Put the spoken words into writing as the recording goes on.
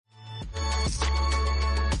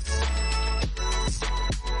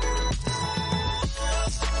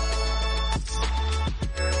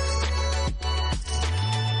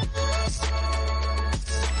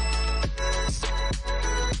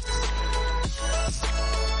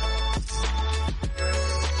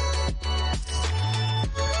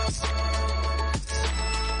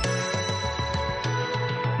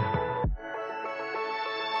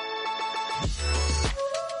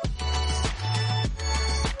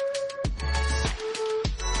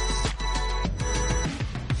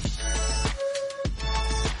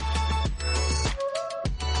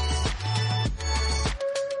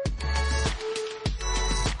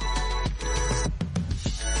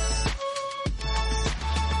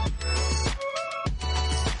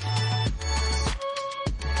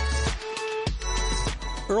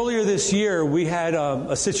Earlier this year, we had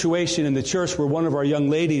a situation in the church where one of our young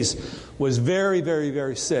ladies was very, very,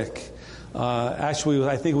 very sick. Actually,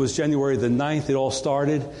 I think it was January the 9th it all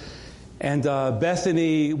started. And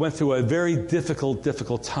Bethany went through a very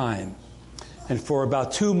difficult time. And for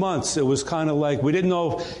about 2 months, it was kind of like we didn't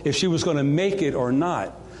know if she was going to make it or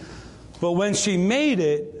not. But when she made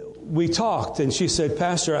it, we talked, and she said,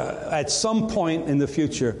 Pastor, at some point in the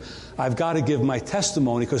future, I've got to give my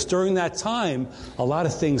testimony, because during that time, a lot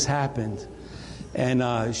of things happened. And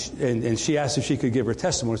she asked if she could give her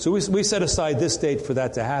testimony. So we set aside this date for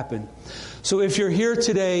that to happen. So if you're here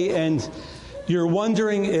today and you're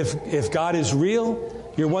wondering if God is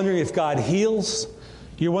real, you're wondering if God heals,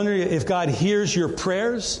 you're wondering if God hears your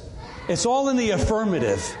prayers, it's all in the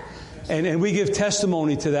affirmative. And we give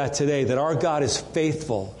testimony to that today, that our God is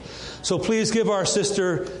faithful. So please give our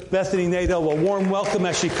sister Bethany Nadeau a warm welcome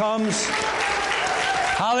as she comes.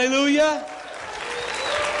 Hallelujah.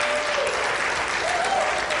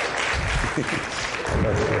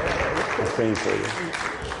 I'm praying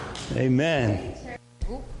for you. Amen.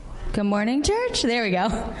 Good morning, church. There we go.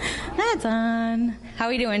 That's on. How are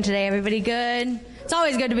we doing today? Everybody good? It's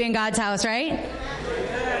always good to be in God's house, right?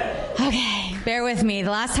 Okay, bear with me. The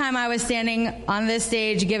last time I was standing on this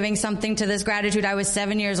stage giving something to this gratitude, I was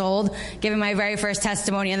 7 years old, giving my very first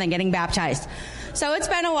testimony and then getting baptized. So it's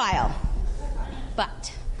been a while.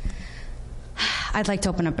 But I'd like to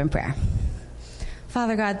open up in prayer.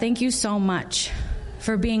 Father God, thank you so much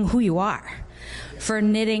for being who you are, for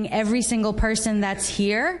knitting every single person that's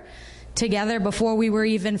here together before we were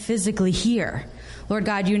even physically here. Lord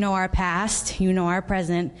God, you know our past, you know our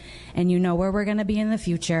present, and you know where we're going to be in the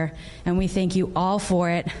future. And we thank you all for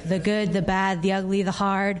it. The good, the bad, the ugly, the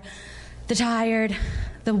hard, the tired,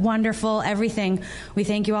 the wonderful, everything. We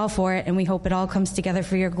thank you all for it, and we hope it all comes together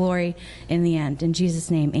for your glory in the end. In Jesus'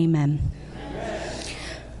 name, amen.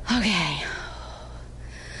 Okay.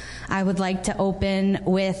 I would like to open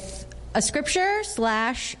with a scripture /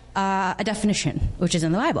 a definition, which is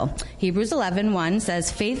in the Bible. Hebrews 11:1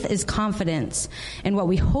 says, faith is confidence in what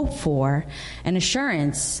we hope for and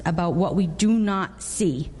assurance about what we do not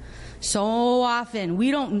see. So often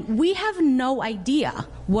we have no idea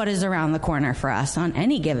what is around the corner for us on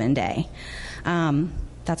any given day.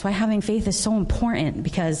 That's why having faith is so important,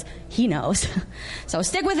 because he knows. So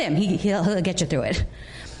stick with him. He'll get you through it.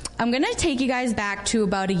 I'm going to take you guys back to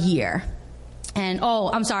about a year. And,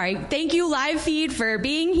 I'm sorry. Thank you, Live Feed, for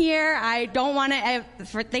being here. I don't want to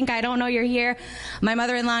think I don't know you're here. My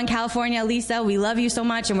mother-in-law in California, Lisa, we love you so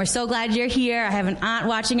much, and we're so glad you're here. I have an aunt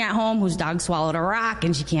watching at home whose dog swallowed a rock,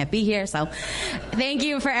 and she can't be here. So thank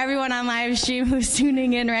you for everyone on live stream who's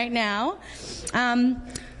tuning in right now.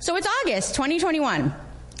 So it's August 2021.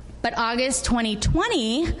 But August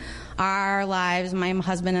 2020... our lives, my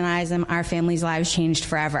husband and I's, and our family's lives changed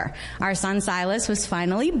forever. Our son Silas was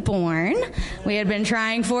finally born. We had been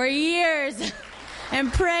trying for years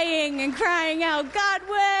and praying and crying out, God,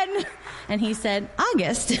 when? And he said,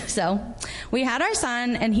 August. So we had our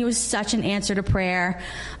son, and he was such an answer to prayer.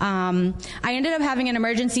 I ended up having an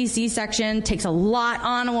emergency C-section. Takes a lot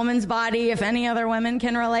on a woman's body, if any other women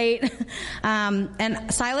can relate.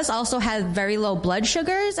 And Silas also had very low blood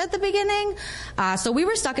sugars at the beginning. So we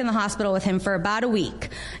were stuck in the hospital with him for about a week.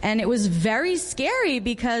 And it was very scary,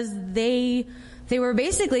 because they were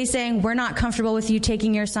basically saying, we're not comfortable with you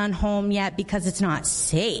taking your son home yet because it's not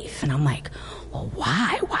safe. And I'm like, well,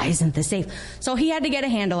 why? Why isn't this safe? So he had to get a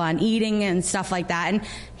handle on eating and stuff like that. And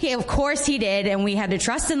of course he did. And we had to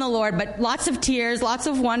trust in the Lord, but lots of tears, lots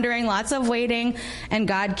of wondering, lots of waiting. And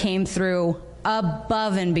God came through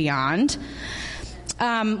above and beyond.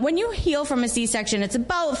 When you heal from a C-section, it's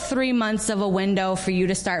about 3 months of a window for you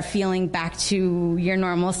to start feeling back to your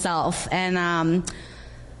normal self. And,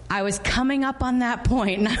 I was coming up on that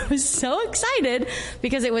point, and I was so excited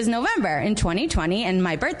because it was November in 2020, and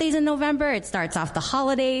my birthday's in November. It starts off the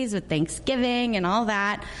holidays with Thanksgiving and all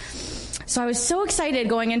that. So I was so excited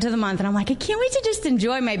going into the month, and I'm like, I can't wait to just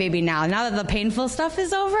enjoy my baby now. Now that the painful stuff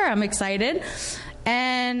is over, I'm excited.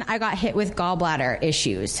 And I got hit with gallbladder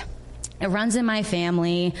issues. It runs in my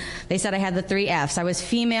family. They said I had the 3 Fs. I was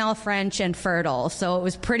female, French, and fertile. So it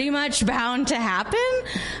was pretty much bound to happen,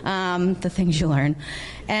 the things you learn.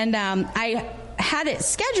 And I had it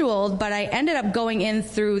scheduled, but I ended up going in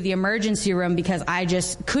through the emergency room because I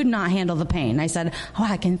just could not handle the pain. I said,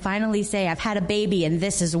 I can finally say I've had a baby and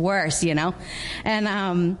this is worse, you know?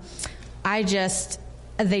 And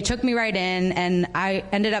they took me right in, and I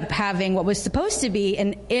ended up having what was supposed to be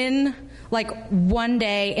an like one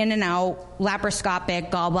day in and out, laparoscopic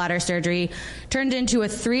gallbladder surgery, turned into a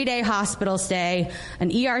 3-day hospital stay, an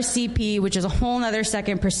ERCP, which is a whole nother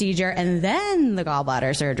second procedure, and then the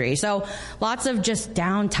gallbladder surgery. So lots of just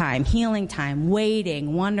downtime, healing time,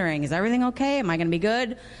 waiting, wondering, is everything okay? Am I going to be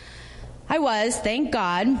good? I was, thank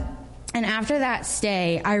God. And after that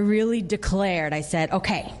stay, I really declared, I said,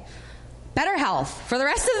 okay, better health for the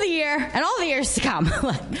rest of the year and all the years to come.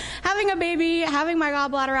 Like, having a baby, having my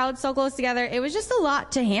gallbladder out so close together, it was just a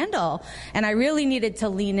lot to handle. And I really needed to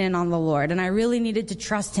lean in on the Lord, and I really needed to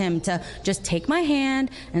trust Him to just take my hand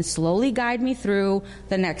and slowly guide me through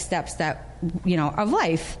the next steps that, of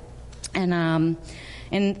life. And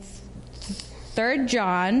in 3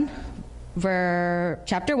 John,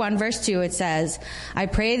 chapter 1, verse 2, it says, I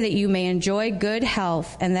pray that you may enjoy good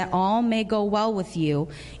health and that all may go well with you,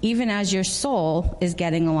 even as your soul is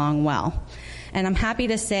getting along well. And I'm happy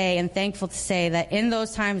to say and thankful to say that in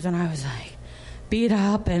those times when I was like beat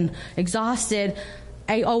up and exhausted,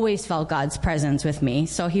 I always felt God's presence with me.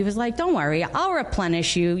 So He was like, don't worry, I'll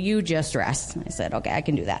replenish you. You just rest. I said, okay, I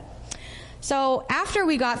can do that. So after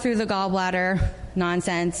we got through the gallbladder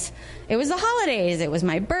nonsense, it was the holidays. It was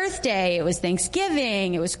my birthday. It was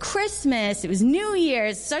Thanksgiving. It was Christmas. It was New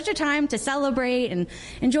Year's. Such a time to celebrate and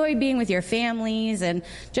enjoy being with your families and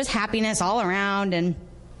just happiness all around. And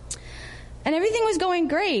everything was going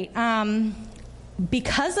great.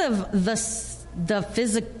 Because of the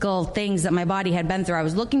physical things that my body had been through, I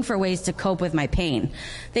was looking for ways to cope with my pain.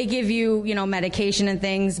 They give you, medication and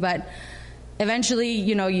things, but eventually,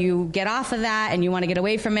 you get off of that and you want to get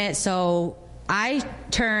away from it. So I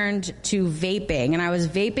turned to vaping, and I was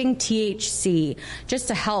vaping THC just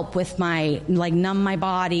to help with numb my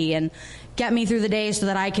body and get me through the day so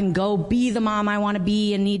that I can go be the mom I want to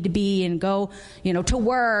be and need to be and go, to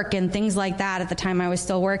work and things like that. At the time I was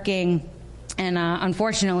still working. And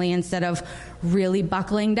unfortunately, instead of really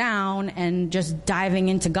buckling down and just diving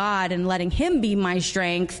into God and letting Him be my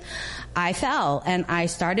strength, I fell and I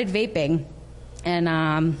started vaping.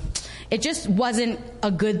 And it just wasn't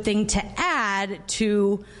a good thing to add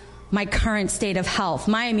to my current state of health.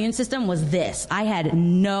 My immune system was this. I had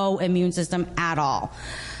no immune system at all.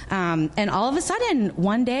 And all of a sudden,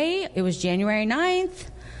 one day, it was January 9th,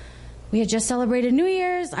 we had just celebrated New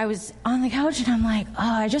Year's. I was on the couch and I'm like,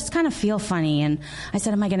 I just kind of feel funny. And I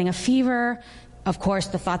said, am I getting a fever? Of course,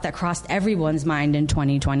 the thought that crossed everyone's mind in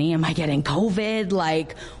 2020, am I getting COVID?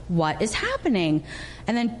 Like, what is happening?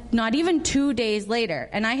 And then not even 2 days later,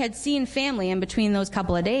 and I had seen family in between those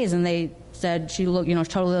couple of days, and they said she looked,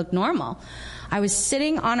 totally looked normal. I was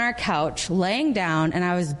sitting on our couch, laying down, and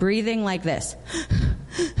I was breathing like this.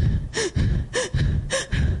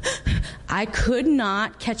 I could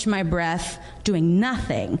not catch my breath doing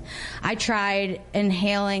nothing. I tried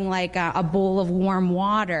inhaling like a bowl of warm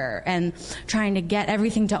water and trying to get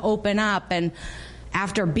everything to open up. And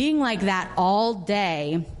after being like that all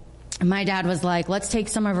day, my dad was like, let's take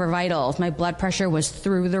some of her vitals. My blood pressure was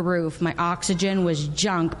through the roof. My oxygen was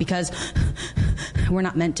junk because we're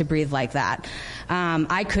not meant to breathe like that.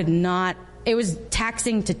 I could not. It was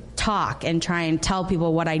taxing to talk and try and tell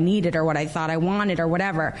people what I needed or what I thought I wanted or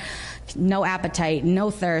whatever. No appetite, no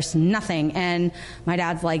thirst, nothing. And my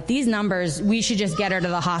dad's like, these numbers, we should just get her to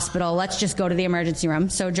the hospital. Let's just go to the emergency room.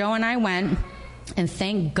 So Joe and I went, and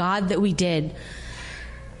thank God that we did.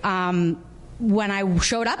 When I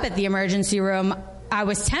showed up at the emergency room, I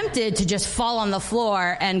was tempted to just fall on the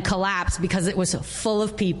floor and collapse because it was full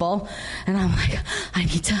of people. And I'm like, I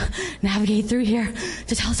need to navigate through here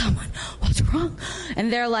to tell someone what's wrong.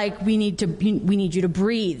 And they're like, we need you to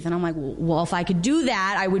breathe. And I'm like, well, if I could do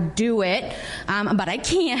that, I would do it. But I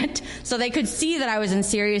can't. So they could see that I was in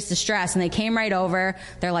serious distress, and they came right over.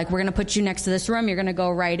 They're like, we're going to put you next to this room. You're going to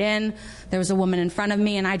go right in. There was a woman in front of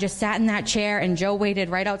me, and I just sat in that chair, and Joe waited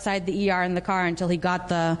right outside the ER in the car until he got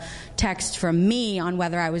the text from me on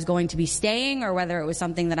whether I was going to be staying or whether it was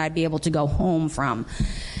something that I'd be able to go home from.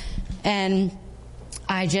 And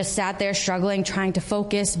I just sat there struggling, trying to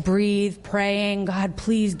focus, breathe, praying, God,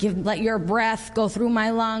 please let your breath go through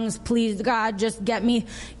my lungs. Please, God, just get me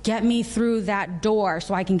through that door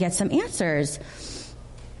so I can get some answers.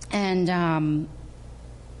 And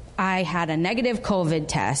I had a negative COVID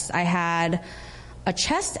test. I had a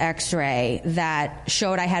chest x-ray that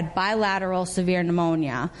showed I had bilateral severe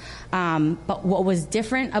pneumonia. But what was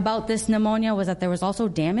different about this pneumonia was that there was also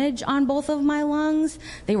damage on both of my lungs.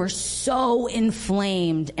 They were so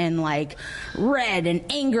inflamed and like red and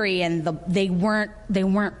angry, and they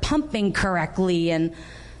weren't pumping correctly, and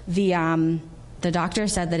the the doctor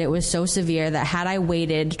said that it was so severe that had I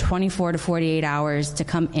waited 24 to 48 hours to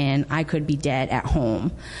come in, I could be dead at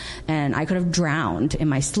home. And I could have drowned in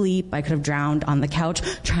my sleep. I could have drowned on the couch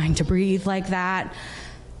trying to breathe like that.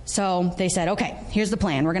 So they said, okay, here's the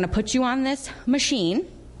plan. We're going to put you on this machine,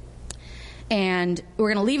 and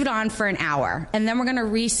we're going to leave it on for an hour. And then we're going to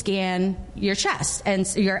rescan your chest and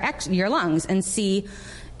your lungs and see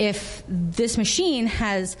if this machine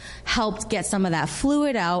has helped get some of that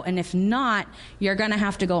fluid out, and if not, you're going to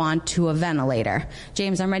have to go on to a ventilator.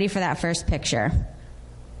 James, I'm ready for that first picture.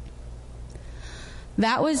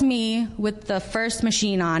 That was me with the first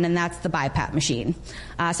machine on, and that's the BiPAP machine.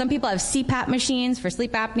 Some people have CPAP machines for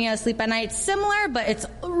sleep apnea, sleep at night. Similar, but it's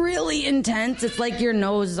really intense. It's like your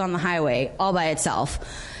nose is on the highway all by itself.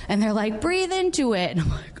 And they're like, breathe into it. And I'm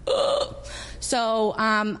like, ugh.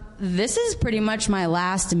 So this is pretty much my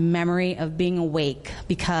last memory of being awake,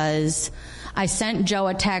 because I sent Joe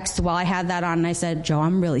a text while I had that on, and I said, Joe,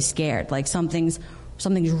 I'm really scared. Like something's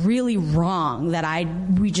really wrong that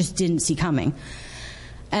we just didn't see coming.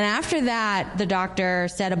 And after that, the doctor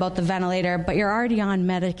said about the ventilator, but you're already on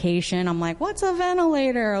medication. I'm like, what's a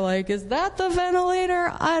ventilator? Like, is that the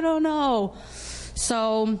ventilator? I don't know.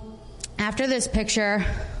 So after this picture,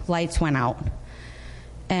 lights went out.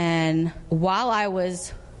 And while I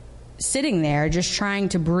was sitting there just trying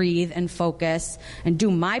to breathe and focus and do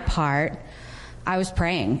my part, I was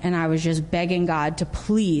praying, and I was just begging God to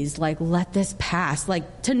please, let this pass.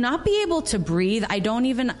 To not be able to breathe, I don't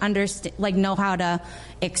even understand, know how to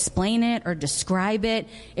explain it or describe it.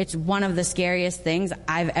 It's one of the scariest things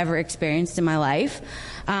I've ever experienced in my life.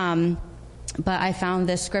 But I found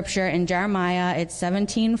this scripture in Jeremiah. It's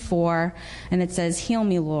 17:4, and it says, heal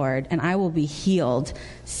me, Lord, and I will be healed.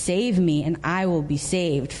 Save me, and I will be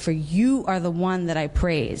saved, for you are the one that I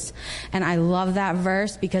praise. And I love that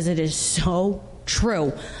verse because it is so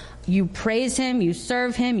true. You praise him, you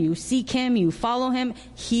serve him, you seek him, you follow him.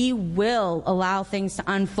 He will allow things to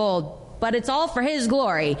unfold, but it's all for his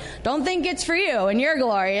glory. Don't think it's for you and your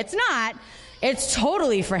glory. It's not. It's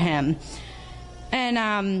totally for him.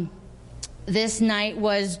 And this night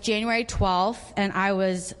was January 12th, and I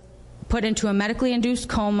was put into a medically induced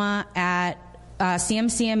coma at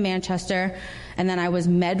CMC in Manchester, and then I was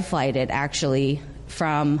med-flighted, actually,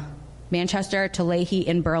 from Manchester to Leahy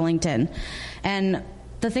in Burlington. And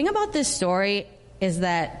the thing about this story is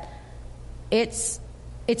that it's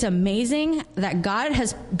amazing that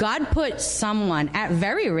God put someone at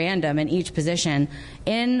very random in each position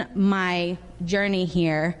in my journey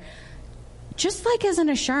here, just as an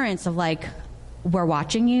assurance of we're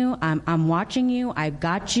watching you, I'm watching you, I've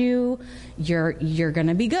got you, you're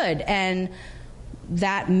gonna be good. And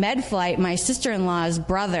that med flight, my sister-in-law's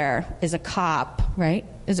brother is a cop, right?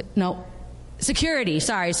 Security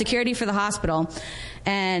for the hospital.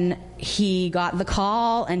 And he got the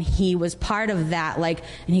call, and he was part of that,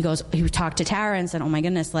 and he talked to Tara and said, oh my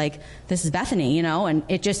goodness, this is Bethany, and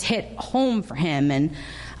it just hit home for him. And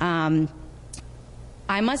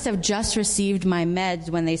I must have just received my meds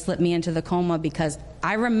when they slipped me into the coma, because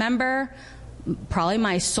I remember probably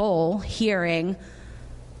my soul hearing,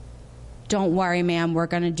 don't worry, ma'am, we're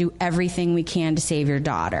going to do everything we can to save your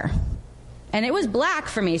daughter. And it was black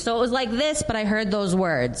for me, so it was like this, but I heard those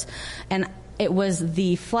words. And it was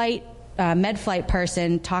the med flight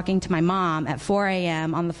person talking to my mom at 4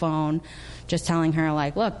 a.m. on the phone, just telling her,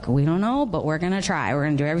 look, we don't know, but we're going to try. We're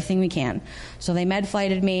going to do everything we can. So they med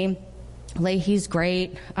flighted me. Leahy's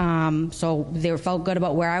great, so they felt good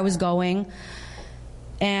about where I was going.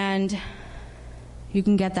 And you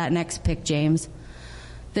can get that next pic, James.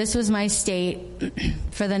 This was my state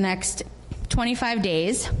for the next 25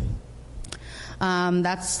 days.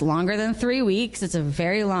 That's longer than 3 weeks. It's a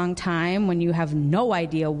very long time when you have no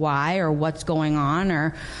idea why or what's going on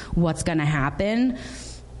or what's going to happen.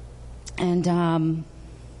 And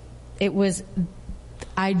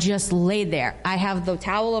I just laid there. I have the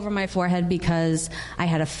towel over my forehead because I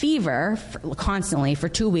had a fever constantly for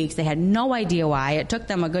 2 weeks. They had no idea why. It took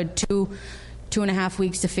them a good two and a half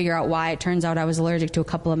weeks to figure out why. It turns out I was allergic to a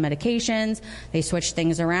couple of medications. They switched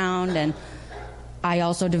things around, and I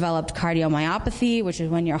also developed cardiomyopathy, which is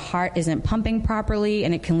when your heart isn't pumping properly,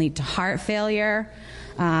 and it can lead to heart failure.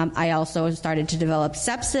 I also started to develop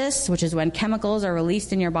sepsis, which is when chemicals are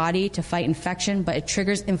released in your body to fight infection, but it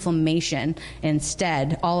triggers inflammation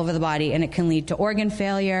instead all over the body, and it can lead to organ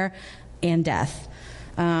failure and death.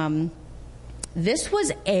 This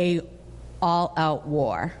was a all-out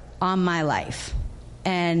war on my life,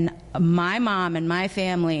 and my mom and my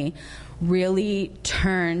family really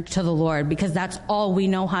turn to the Lord, because that's all we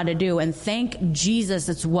know how to do. And thank Jesus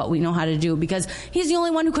it's what we know how to do, because he's the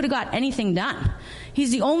only one who could have got anything done.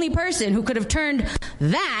 He's the only person who could have turned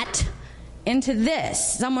that into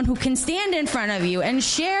this. Someone who can stand in front of you and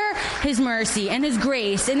share his mercy and his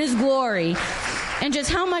grace and his glory and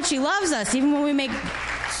just how much he loves us, even when we make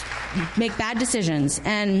bad decisions.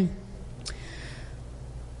 And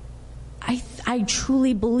I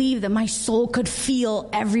truly believe that my soul could feel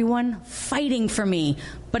everyone fighting for me,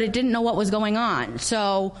 but it didn't know what was going on.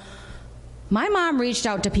 So my mom reached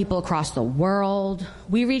out to people across the world.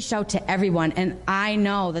 We reached out to everyone, and I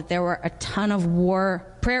know that there were a ton of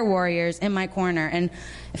prayer warriors in my corner. And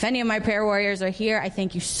if any of my prayer warriors are here, I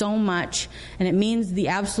thank you so much. And it means the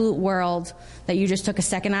absolute world that you just took a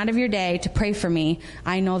second out of your day to pray for me.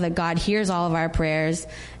 I know that God hears all of our prayers,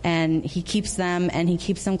 and he keeps them, and he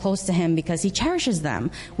keeps them close to him because he cherishes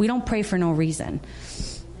them. We don't pray for no reason.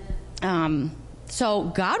 So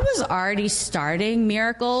God was already starting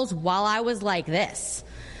miracles while I was like this.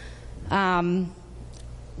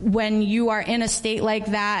 When you are in a state like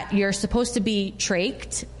that, you're supposed to be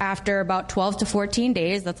trached after about 12 to 14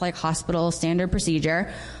 days. That's like hospital standard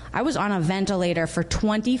procedure. I was on a ventilator for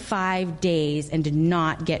 25 days and did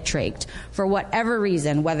not get trached for whatever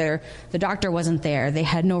reason, whether the doctor wasn't there, they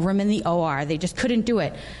had no room in the OR, they just couldn't do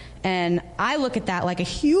it. And I look at that like a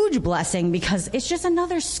huge blessing, because it's just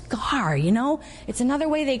another scar, you know? It's another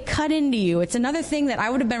way they cut into you. It's another thing that I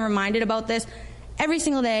would have been reminded about this every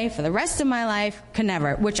single day for the rest of my life,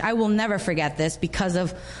 which I will never forget this because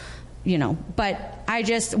of, but I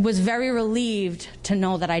just was very relieved to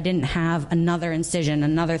know that I didn't have another incision,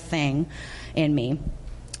 another thing in me.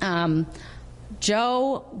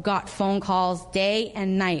 Joe got phone calls day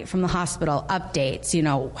and night from the hospital, updates,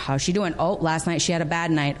 how's she doing? Oh, last night she had a bad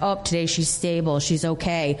night. Oh, today she's stable, she's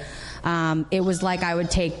okay. It was like I would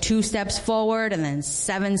take 2 steps forward and then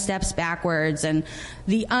 7 steps backwards, and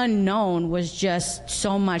the unknown was just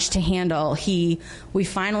so much to handle. We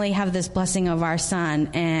finally have this blessing of our son,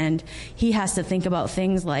 and he has to think about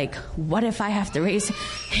things like, what if I have to raise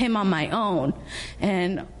him on my own?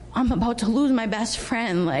 And I'm about to lose my best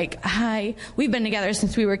friend. We've been together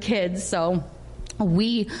since we were kids, so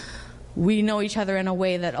we know each other in a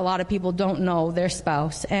way that a lot of people don't know their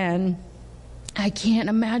spouse. And I can't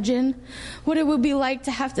imagine what it would be like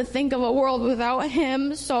to have to think of a world without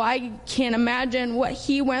him. So I can't imagine what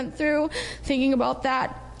he went through thinking about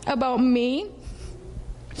that, about me.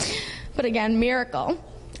 But again, miracle.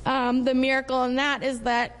 The miracle in that is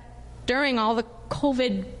that during all the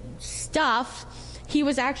COVID stuff, he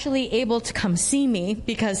was actually able to come see me,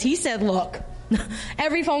 because he said, look,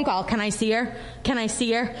 every phone call, can I see her? Can I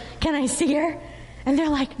see her? Can I see her? And they're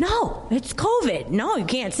like, no, it's COVID. No, you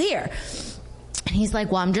can't see her. And he's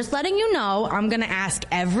like, well, I'm just letting you know, I'm going to ask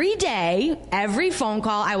every day, every phone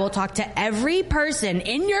call, I will talk to every person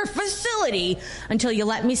in your facility until you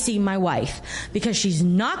let me see my wife, because she's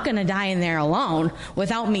not going to die in there alone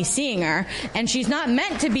without me seeing her, and she's not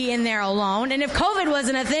meant to be in there alone, and if COVID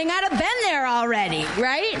wasn't a thing, I'd have been there already,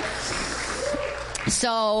 right?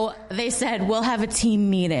 So they said, we'll have a team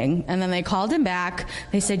meeting, and then they called him back.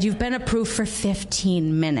 They said, you've been approved for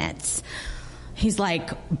 15 minutes. He's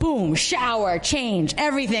like, boom, shower, change,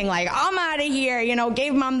 everything. Like, I'm out of here,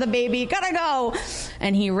 gave mom the baby, gotta go.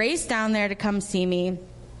 And he raced down there to come see me.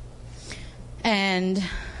 And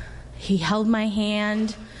he held my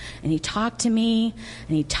hand, and he talked to me,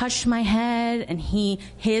 and he touched my head, and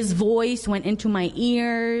his voice went into my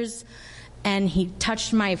ears. And he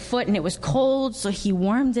touched my foot, and it was cold, so he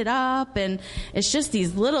warmed it up. And it's just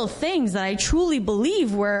these little things that I truly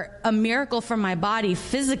believe were a miracle for my body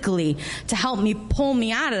physically to help me pull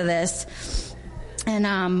me out of this.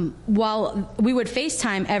 And while we would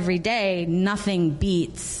FaceTime every day, nothing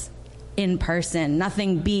beats in person.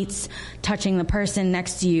 Nothing beats touching the person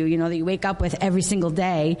next to you, that you wake up with every single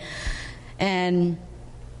day. And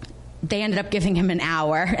they ended up giving him an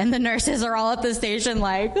hour, and the nurses are all at the station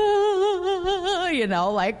like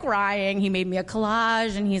crying. He made me a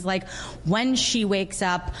collage, and he's like, when she wakes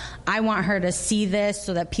up, I want her to see this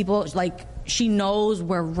so that people, she knows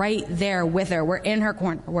we're right there with her. We're in her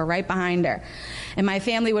corner. We're right behind her. And my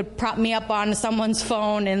family would prop me up on someone's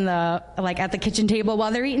phone at the kitchen table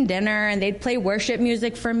while they're eating dinner, and they'd play worship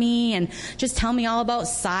music for me and just tell me all about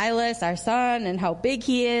Silas, our son, and how big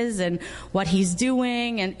he is and what he's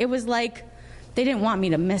doing. And it was like they didn't want me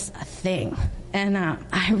to miss a thing. And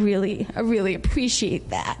I really appreciate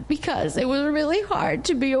that, because it was really hard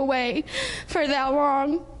to be away for that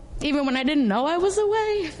long, even when I didn't know I was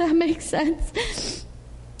away, if that makes sense.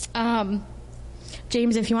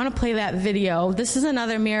 James, if you want to play that video, this is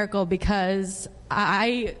another miracle, because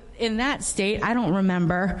in that state, I don't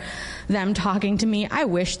remember them talking to me. I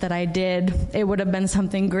wish that I did. It would have been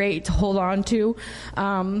something great to hold on to,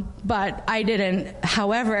 but I didn't.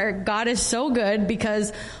 However, God is so good,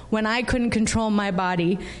 because when I couldn't control my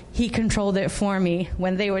body, He controlled it for me.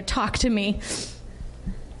 When they would talk to me.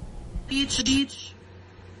 Beach.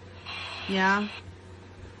 Yeah.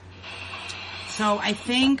 So I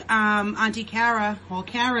think Auntie Kara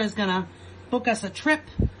is going to book us a trip.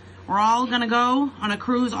 We're all going to go on a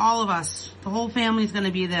cruise, all of us. The whole family's going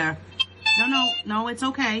to be there. No, it's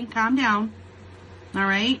okay. Calm down. All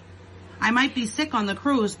right? I might be sick on the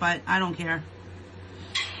cruise, but I don't care.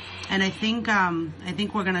 And I think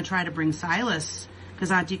we're going to try to bring Silas,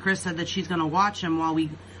 because Auntie Chris said that she's going to watch him while we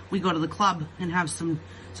go to the club and have some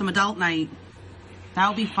adult night.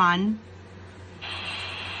 That'll be fun.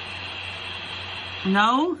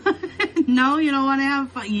 No? No, you don't want to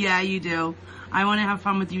have fun? Yeah, you do. I want to have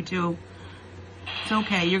fun with you too. It's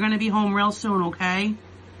okay. You're going to be home real soon, okay?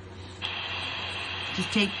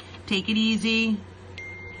 Just take it easy.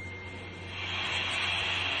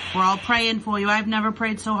 We're all praying for you. I've never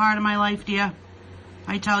prayed so hard in my life, dear.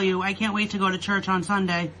 I tell you, I can't wait to go to church on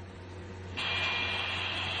Sunday.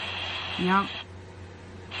 Yep.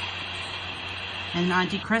 And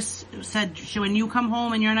Auntie Chris said when you come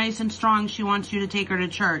home and you're nice and strong, she wants you to take her to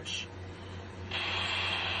church.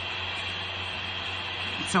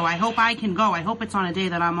 So I hope I can go. I hope it's on a day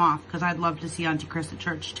that I'm off, because I'd love to see Auntie Chris at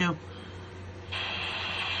church too.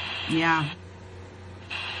 Yeah.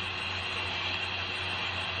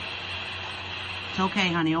 It's okay,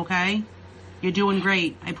 honey, okay? You're doing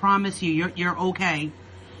great. I promise you, you're okay.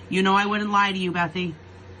 You know I wouldn't lie to you, Bethy.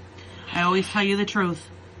 I always tell you the truth.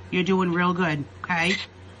 You're doing real good, okay?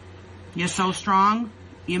 You're so strong.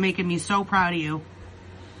 You're making me so proud of you.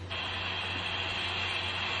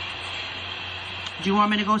 Do you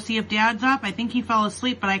want me to go see if Dad's up? I think he fell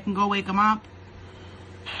asleep, but I can go wake him up.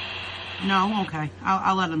 No? Okay.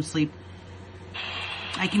 I'll let him sleep.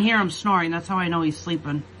 I can hear him snoring. That's how I know he's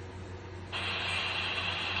sleeping.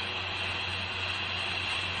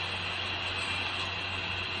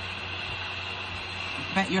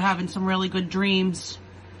 Bet you're having some really good dreams.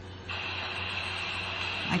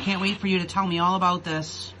 I can't wait for you to tell me all about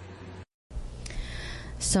this.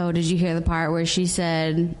 So did you hear the part where she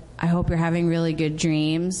said, I hope you're having really good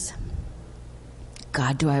dreams?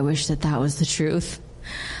 God, do I wish that was the truth.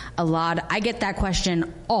 I get that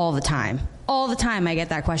question all the time. All the time I get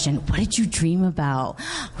that question. What did you dream about?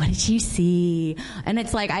 What did you see? And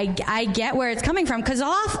it's like, I get where it's coming from, because a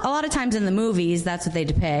lot of times in the movies, that's what they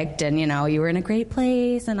depict. And, you were in a great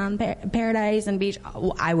place and on paradise and beach.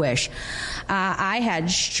 I wish. I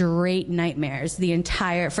had straight nightmares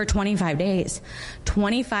for 25 days.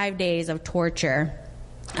 25 days of torture.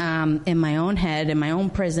 In my own head, in my own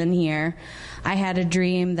prison here. I had a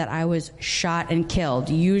dream that I was shot and killed.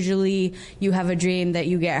 Usually you have a dream that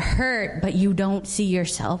you get hurt, but you don't see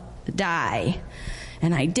yourself die.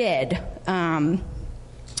 And I did. I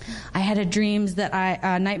had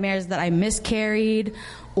nightmares that I miscarried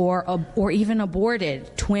or even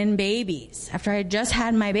aborted twin babies after I had just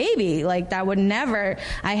had my baby. Like, that would never.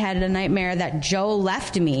 I had a nightmare that Joe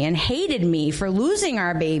left me and hated me for losing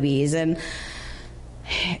our babies. And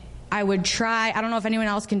I would try, I don't know if anyone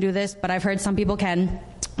else can do this, but I've heard some people can.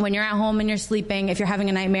 When you're at home and you're sleeping, if you're having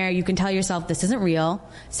a nightmare, you can tell yourself, this isn't real,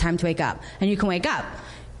 it's time to wake up. And you can wake up.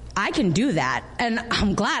 I can do that, and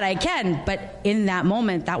I'm glad I can, but in that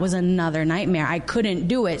moment, that was another nightmare. I couldn't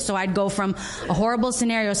do it, so I'd go from a horrible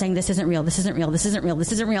scenario saying, this isn't real, this isn't real, this isn't real,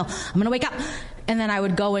 this isn't real, I'm going to wake up. And then I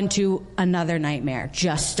would go into another nightmare,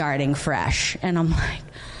 just starting fresh. And I'm like,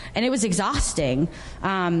 and it was exhausting.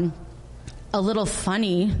 A little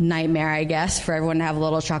funny nightmare, I guess, for everyone to have a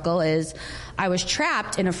little chuckle, is I was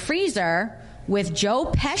trapped in a freezer with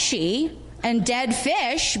Joe Pesci and dead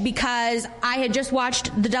fish because I had just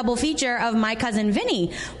watched the double feature of My Cousin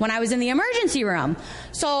Vinny when I was in the emergency room.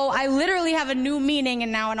 So I literally have a new meaning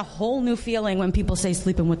and now a whole new feeling when people say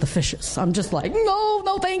sleeping with the fishes. I'm just like,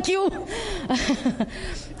 no, thank you.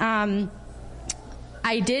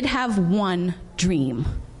 I did have one dream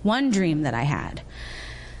that I had.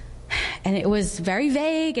 And it was very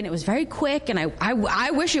vague, and it was very quick, and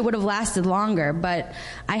I wish it would have lasted longer, but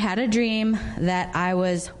I had a dream that I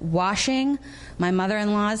was washing my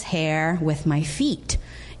mother-in-law's hair with my feet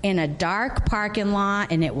in a dark parking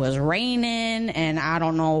lot, and it was raining, and I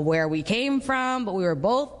don't know where we came from, but we were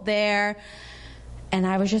both there, and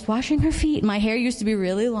I was just washing her feet. My hair used to be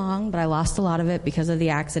really long, but I lost a lot of it because of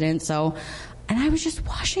the accident, so And I was just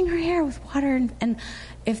washing her hair with water. And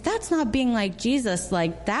if that's not being like Jesus,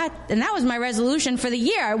 like that, and that was my resolution for the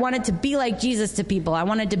year. I wanted to be like Jesus to people. I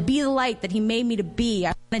wanted to be the light that he made me to be.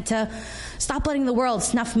 I wanted to stop letting the world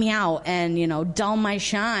snuff me out and, dull my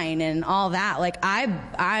shine and all that. Like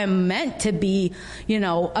I'm meant to be,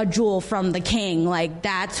 a jewel from the King. Like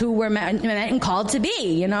that's who we're meant and called to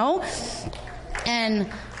be, And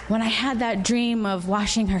when I had that dream of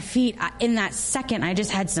washing her feet, in that second, I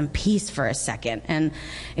just had some peace for a second. And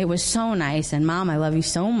it was so nice. And Mom, I love you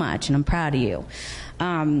so much, and I'm proud of you.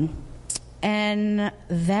 And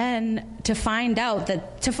then to find out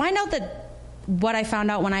that what I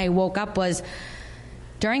found out when I woke up was,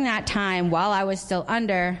 during that time, while I was still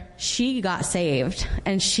under, she got saved,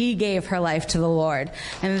 and she gave her life to the Lord.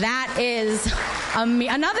 And that is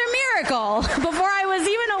another miracle. Before I was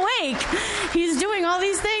even awake, he's doing all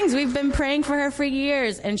these things. We've been praying for her for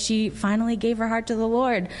years, and she finally gave her heart to the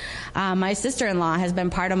Lord. My sister-in-law has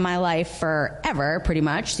been part of my life forever, pretty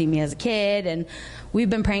much, seen me as a kid, and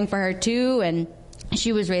we've been praying for her too. And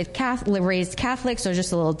she was raised Catholic, so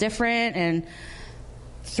just a little different. And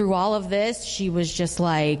through all of this, she was just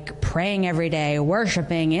like praying every day,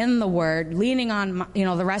 worshiping in the Word, leaning on,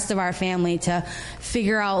 the rest of our family to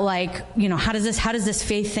figure out, like, how does this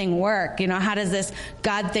faith thing work? How does this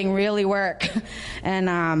God thing really work?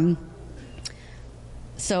 And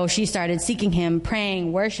so she started seeking him,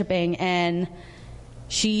 praying, worshiping, and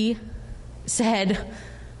she said,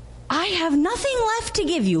 I have nothing left to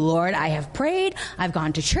give you, Lord. I have prayed. I've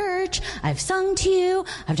gone to church. I've sung to you.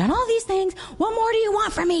 I've done all these things. What more do you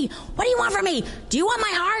want from me? What do you want from me? Do you want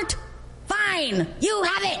my heart? Fine. You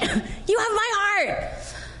have it. You have my heart.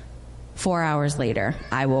 4 hours later,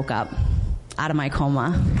 I woke up out of my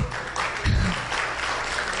coma.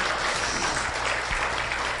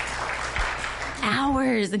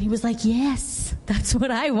 Hours. And he was like, yes, that's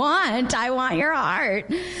what I want. I want your heart.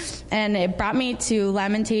 And it brought me to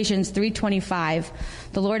Lamentations 3:25.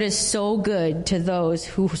 The Lord is so good to those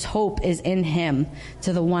whose hope is in him,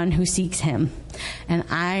 to the one who seeks him. And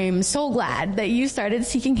I'm so glad that you started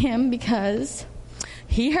seeking him, because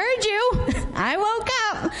he heard you. I woke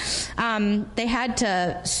up. They had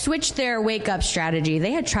to switch their wake-up strategy.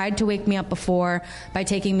 They had tried to wake me up before by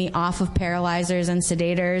taking me off of paralyzers and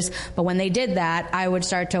sedators. But when they did that, I would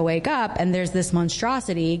start to wake up, and there's this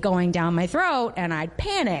monstrosity going down my throat, and I'd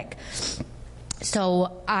panic.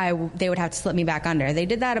 So they would have to slip me back under. They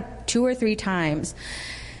did that 2 or 3 times.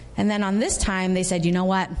 And then on this time, they said, you know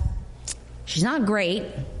what? She's not great,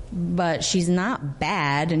 but she's not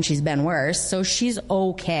bad, and she's been worse, so she's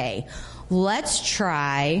okay. Let's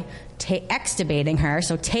try extubating her,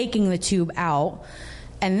 so taking the tube out,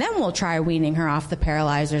 and then we'll try weaning her off the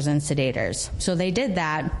paralyzers and sedators. So they did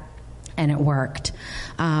that, and it worked.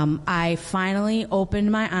 I finally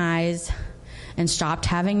opened my eyes and stopped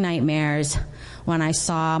having nightmares when I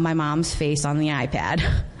saw my mom's face on the iPad.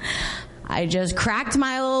 I just cracked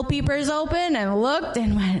my little peepers open and looked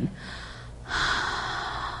and went,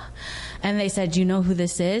 and they said, do you know who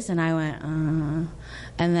this is? And I went,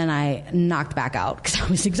 and then I knocked back out because I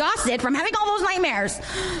was exhausted from having all those nightmares.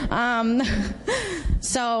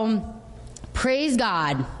 So praise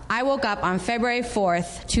God. I woke up on February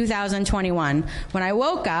 4th, 2021. When I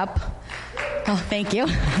woke up, oh, thank you.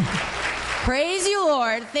 Praise you,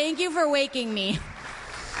 Lord. Thank you for waking me.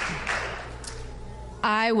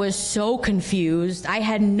 I was so confused. I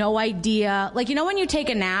had no idea. Like, when you take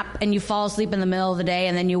a nap and you fall asleep in the middle of the day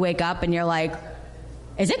and then you wake up and you're like,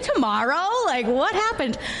 is it tomorrow? Like, what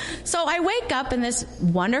happened? So I wake up and this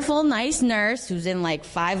wonderful, nice nurse who's in like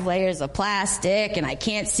 5 layers of plastic, and I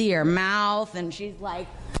can't see her mouth, and she's like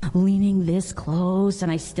leaning this close,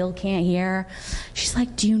 and I still can't hear. She's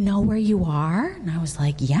like, do you know where you are? And I was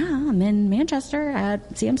like, yeah, I'm in Manchester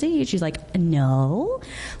at CMC. She's like, no.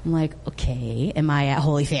 I'm like, okay, am I at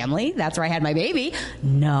Holy Family? That's where I had my baby.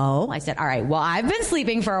 No. I said, all right, well, I've been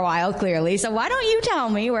sleeping for a while, clearly, so why don't you tell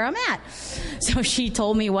me where I'm at? So she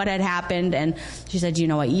told me what had happened, and she said, do you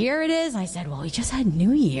know what year it is? And I said, well, we just had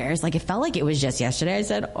New Year's. Like, it felt like it was just yesterday. I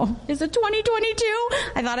said, oh, is it 2022?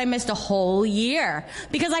 I thought I missed a whole year,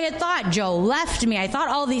 because I had thought Joe left me. I thought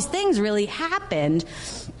all these things really happened.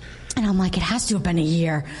 And I'm like, it has to have been a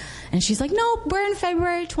year. And she's like, no, we're in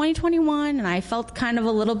February 2021. And I felt kind of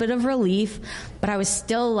a little bit of relief, but I was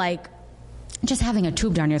still like, just having a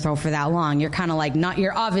tube down your throat for that long, you're kind of like,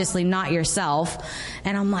 you're obviously not yourself.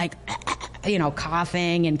 And I'm like,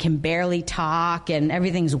 coughing and can barely talk, and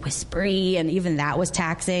everything's whispery, and even that was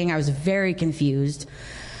taxing. I was very confused.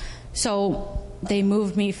 So they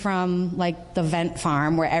moved me from like the vent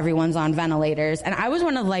farm where everyone's on ventilators. And I was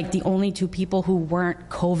one of like the only 2 people who weren't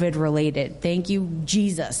COVID related. Thank you,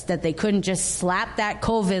 Jesus, that they couldn't just slap that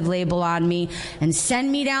COVID label on me and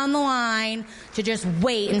send me down the line to just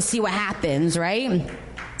wait and see what happens, right?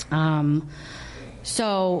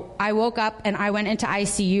 So I woke up and I went into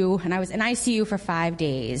ICU, and I was in ICU for 5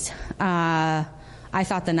 days. I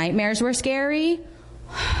thought the nightmares were scary.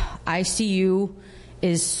 ICU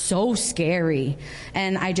is so scary.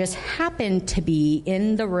 And I just happened to be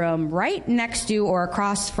in the room right next to or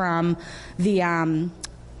across from the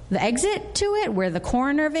exit to it, where the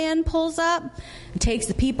coroner van pulls up and takes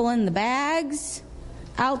the people in the bags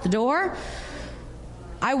out the door.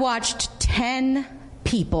 I watched 10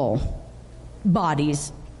 people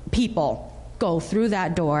go through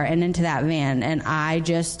that door and into that van, and I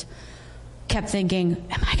just kept thinking,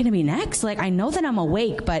 am I going to be next? Like, I know that I'm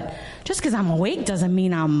awake, but just because I'm awake doesn't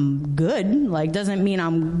mean I'm good. Like, doesn't mean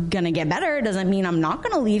I'm going to get better. Doesn't mean I'm not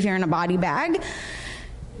going to leave here in a body bag.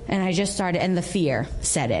 And I just started, and the fear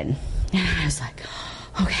set in. And I was like,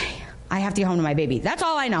 okay, I have to get home to my baby. That's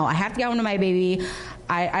all I know. I have to get home to my baby.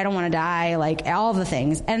 I don't want to die, like all of the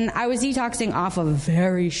things. And I was detoxing off of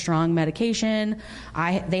very strong medication.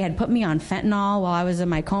 They had put me on fentanyl while I was in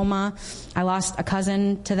my coma. I lost a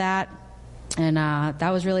cousin to that. And that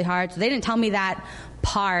was really hard. So they didn't tell me that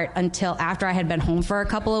part until after I had been home for a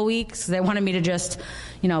couple of weeks. They wanted me to just,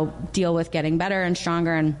 deal with getting better and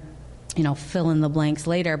stronger and, fill in the blanks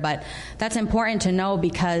later. But that's important to know,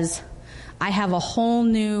 because I have a whole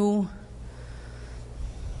new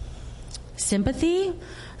sympathy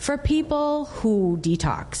for people who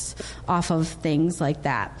detox off of things like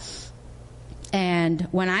that. And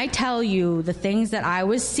when I tell you the things that I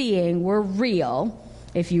was seeing were real,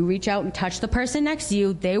 if you reach out and touch the person next to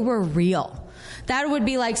you, they were real. That would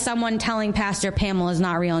be like someone telling Pastor Pamela's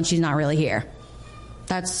not real and she's not really here.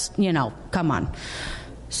 That's, come on.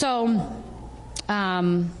 So,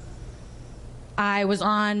 I was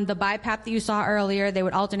on the BiPAP that you saw earlier. They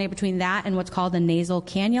would alternate between that and what's called a nasal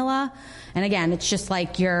cannula. And again, it's just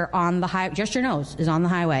like you're on the highway, just your nose is on the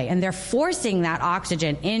highway. And they're forcing that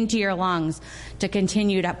oxygen into your lungs to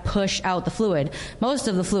continue to push out the fluid. Most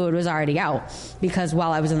of the fluid was already out, because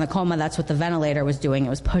while I was in the coma, that's what the ventilator was doing. It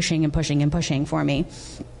was pushing and pushing and pushing for me.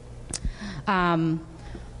 While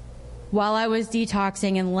I was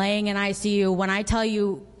detoxing and laying in ICU, when I tell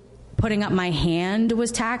you putting up my hand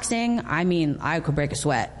was taxing, I mean, I could break a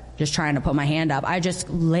sweat just trying to put my hand up. I just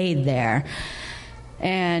laid there.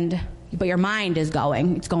 But your mind is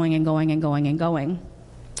going. It's going and going and going and going.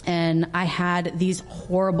 And I had these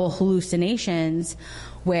horrible hallucinations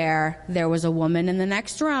where there was a woman in the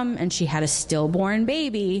next room and she had a stillborn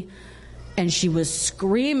baby, and she was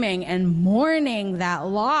screaming and mourning that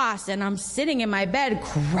loss. And I'm sitting in my bed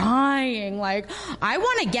crying. Like, I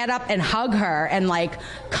want to get up and hug her and like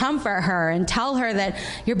comfort her and tell her that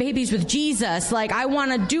your baby's with Jesus. Like, I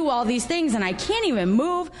want to do all these things and I can't even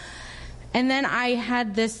move. And then I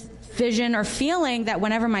had this vision or feeling that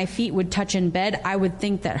whenever my feet would touch in bed, I would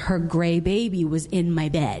think that her gray baby was in my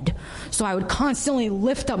bed. So I would constantly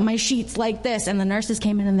lift up my sheets like this. And the nurses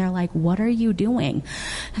came in and they're like, what are you doing?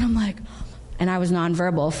 And I'm like, and I was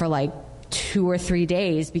nonverbal for like 2 or 3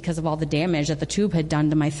 days because of all the damage that the tube had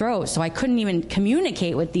done to my throat. So I couldn't even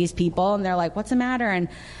communicate with these people. And they're like, what's the matter? And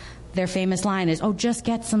their famous line is, oh, just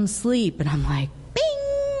get some sleep. And I'm like, bing!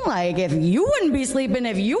 Like, if you wouldn't be sleeping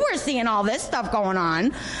if you were seeing all this stuff going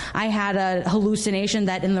on. I had a hallucination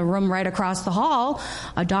that in the room right across the hall,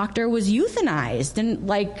 a doctor was euthanized,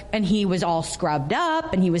 and he was all scrubbed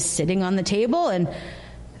up and he was sitting on the table, and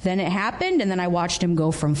then it happened, and then I watched him go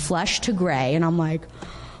from flesh to gray, and I'm like,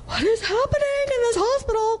 what is happening in this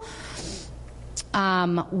hospital?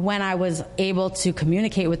 When I was able to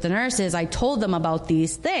communicate with the nurses, I told them about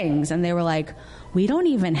these things, and they were like, we don't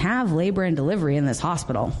even have labor and delivery in this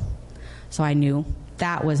hospital. So I knew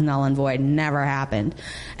that was null and void, never happened.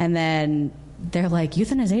 And then they're like,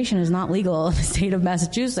 euthanization is not legal in the state of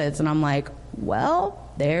Massachusetts. And I'm like,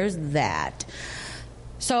 well, there's that.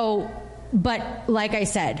 So, but like I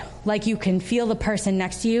said, like you can feel the person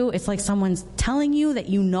next to you. It's like someone's telling you that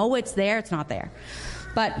you know it's there. It's not there.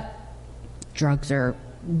 But drugs are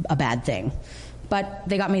a bad thing. But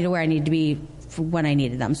they got me to where I needed to be when I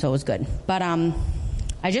needed them, so it was good. But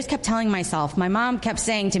I just kept telling myself, my mom kept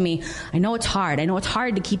saying to me, I know it's hard. I know it's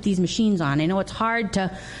hard to keep these machines on. I know it's hard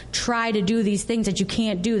to try to do these things that you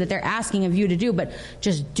can't do, that they're asking of you to do, but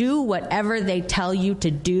just do whatever they tell you to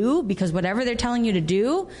do, because whatever they're telling you to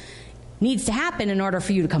do needs to happen in order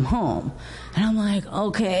for you to come home. And I'm like,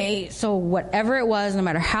 okay, so whatever it was, no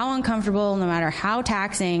matter how uncomfortable, no matter how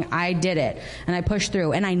taxing, I did it. And I pushed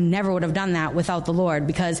through. And I never would have done that without the Lord,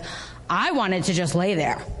 because I wanted to just lay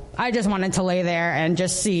there. I just wanted to lay there and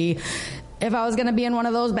just see if I was going to be in one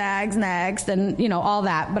of those bags next and, you know, all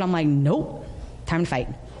that. But I'm like, nope, time to fight.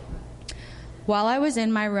 While I was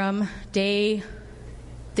in my room, day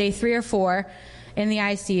 3 or 4 in the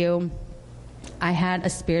ICU, I had a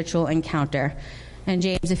spiritual encounter. And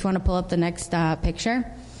James, if you want to pull up the next picture.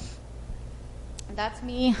 That's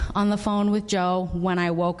me on the phone with Joe when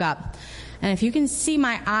I woke up. And if you can see,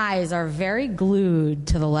 my eyes are very glued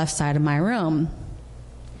to the left side of my room.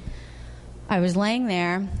 I was laying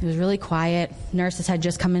there. It was really quiet. Nurses had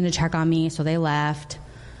just come in to check on me, so they left.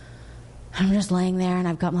 I'm just laying there, and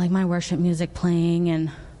I've got like my worship music playing,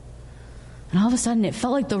 and all of a sudden it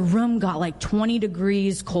felt like the room got like 20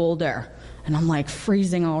 degrees colder, and I'm like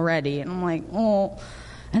freezing already, and I'm like, oh.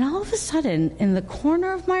 And all of a sudden, in the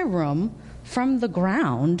corner of my room, from the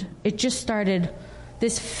ground,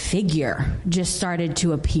 this figure just started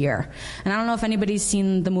to appear. And I don't know if anybody's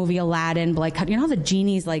seen the movie Aladdin, but like, you know how the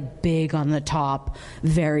genie's like big on the top,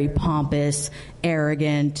 very pompous,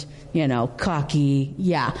 arrogant, you know, cocky.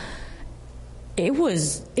 Yeah. It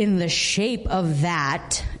was in the shape of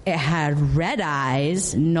that. It had red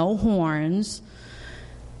eyes, no horns,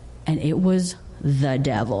 and it was the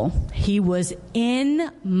devil. He was in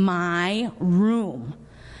my room.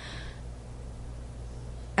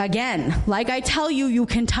 Again, like I tell you, you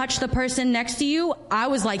can touch the person next to you. I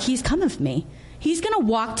was like, he's coming for me. He's going to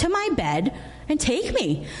walk to my bed and take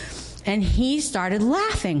me. And he started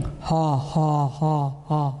laughing. Ha, ha, ha,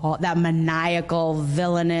 ha, ha. That maniacal,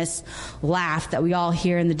 villainous laugh that we all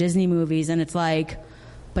hear in the Disney movies. And it's like,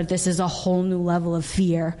 but this is a whole new level of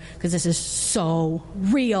fear, because this is so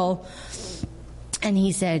real. And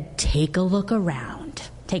he said, take a look around.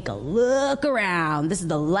 Take a look around. This is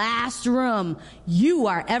the last room you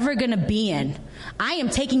are ever going to be in. I am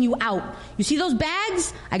taking you out. You see those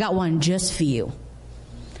bags? I got one just for you.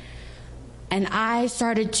 And I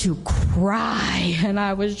started to cry, and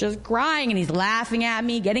I was just crying, and he's laughing at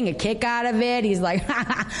me, getting a kick out of it. He's like,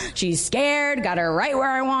 she's scared, got her right where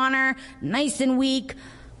I want her, nice and weak.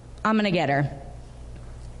 I'm going to get her.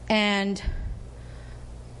 And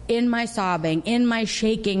in my sobbing, in my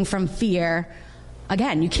shaking from fear,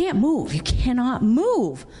 again, you can't move. You cannot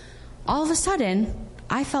move. All of a sudden,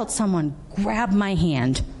 I felt someone grab my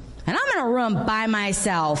hand. And I'm in a room by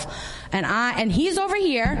myself. And he's over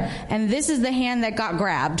here, and this is the hand that got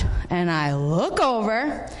grabbed. And I look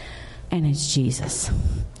over, and it's Jesus.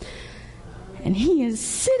 And he is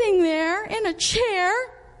sitting there in a chair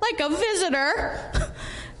like a visitor,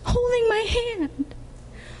 holding my hand.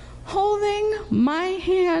 Holding my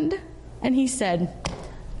hand. And he said,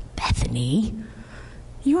 Bethany,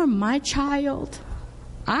 you are my child.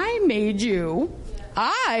 I made you.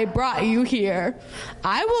 I brought you here.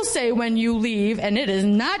 I will say when you leave, and it is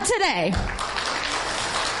not today.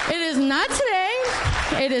 It is not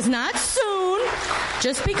today. It is not soon.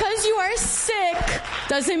 Just because you are sick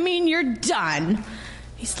doesn't mean you're done.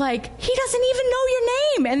 He's like, he doesn't even know your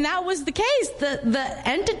name. And that was the case. The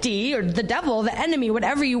entity, or the devil, the enemy,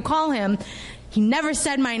 whatever you call him, he never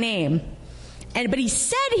said my name. But he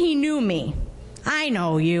said he knew me. I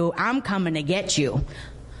know you. I'm coming to get you.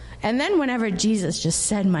 And then whenever Jesus just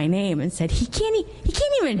said my name and said, he can't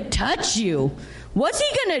even touch you. What's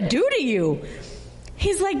he going to do to you?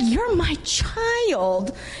 He's like, you're my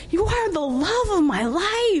child. You are the love of my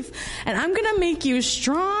life. And I'm going to make you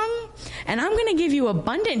strong. And I'm going to give you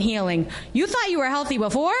abundant healing. You thought you were healthy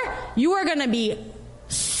before. You are going to be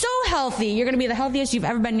so healthy. You're going to be the healthiest you've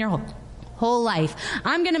ever been in your whole life.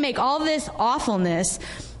 I'm going to make all this awfulness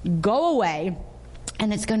go away.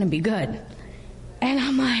 And it's going to be good. And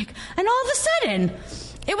I'm like, and all of a sudden,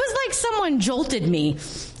 it was like someone jolted me.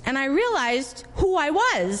 And I realized who I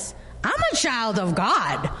was. I'm a child of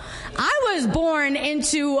God. I was born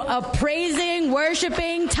into a praising,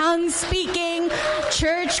 worshiping, tongue-speaking,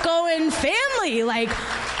 church-going family. Like,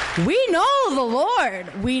 we know the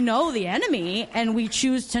Lord. We know the enemy. And we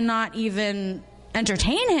choose to not even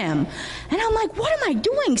entertain him. And I'm like, what am I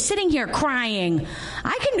doing sitting here crying?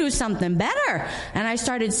 I can do something better. And I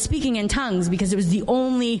started speaking in tongues because it was the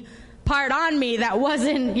only part on me that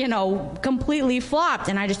wasn't, completely flopped.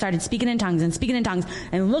 And I just started speaking in tongues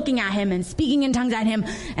and looking at him and speaking in tongues at him.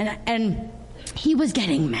 And he was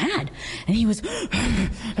getting mad, and he was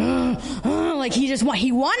like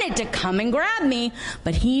he wanted to come and grab me,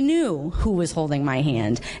 but he knew who was holding my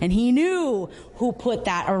hand, and he knew who put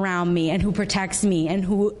that around me and who protects me and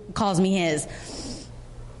who calls me his.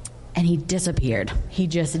 And he disappeared. He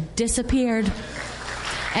just disappeared.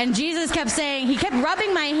 And Jesus kept saying, he kept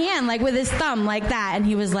rubbing my hand like with his thumb like that. And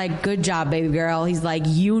he was like, good job, baby girl. He's like,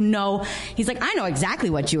 he's like, I know exactly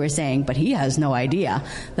what you were saying, but he has no idea.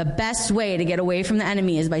 The best way to get away from the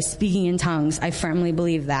enemy is by speaking in tongues. I firmly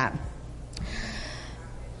believe that.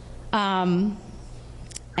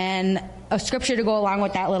 And a scripture to go along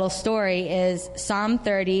with that little story is Psalm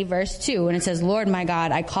 30, verse 2. And it says, Lord, my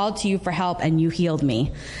God, I called to you for help and you healed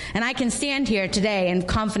me. And I can stand here today and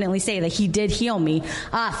confidently say that he did heal me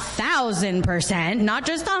 1,000%, not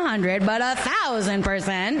just 100, but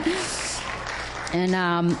 1,000%. And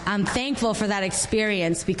I'm thankful for that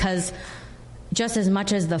experience, because just as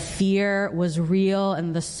much as the fear was real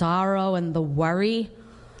and the sorrow and the worry,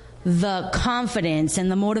 the confidence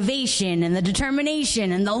and the motivation and the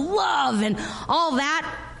determination and the love and all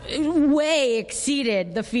that way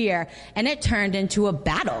exceeded the fear. And it turned into a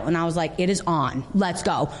battle. And I was like, it is on. Let's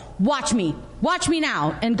go. Watch me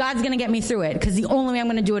now. And God's going to get me through it, because the only way I'm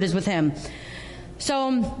going to do it is with him.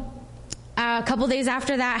 So a couple days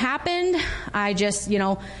after that happened, I just,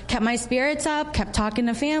 kept my spirits up, kept talking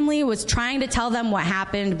to family, was trying to tell them what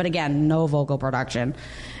happened. But again, no vocal production.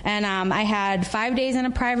 And I had 5 days in a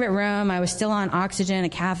private room. I was still on oxygen, a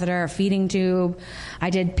catheter, a feeding tube. I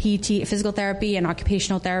did PT, physical therapy, and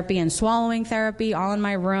occupational therapy, and swallowing therapy, all in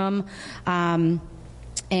my room.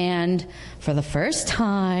 And for the first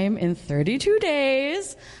time in 32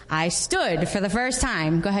 days, I stood for the first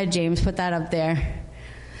time. Go ahead, James, put that up there.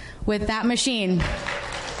 With that machine.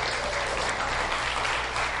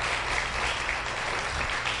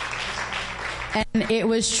 And it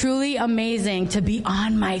was truly amazing to be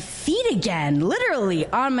on my feet again, literally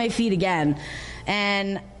on my feet again.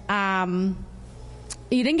 And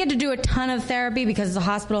you didn't get to do a ton of therapy because it's a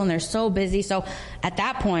hospital and they're so busy. So at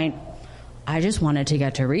that point, I just wanted to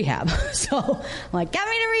get to rehab. So I'm like, get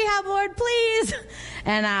me to rehab, Lord, please.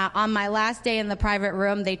 And on my last day in the private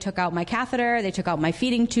room, they took out my catheter, they took out my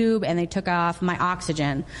feeding tube, and they took off my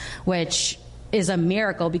oxygen, which is a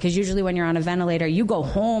miracle, because usually when you're on a ventilator, you go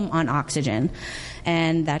home on oxygen.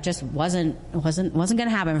 And that just wasn't going to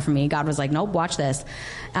happen for me. God was like, nope, watch this.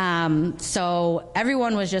 So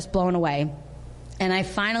everyone was just blown away. And I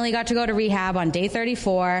finally got to go to rehab on day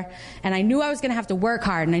 34, and I knew I was going to have to work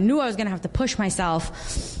hard, and I knew I was going to have to push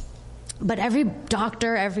myself. But every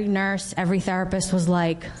doctor, every nurse, every therapist was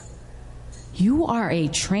like, you are a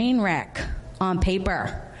train wreck on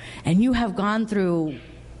paper, and you have gone through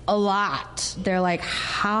a lot. They're like,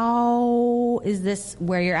 how is this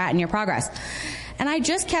where you're at in your progress? And I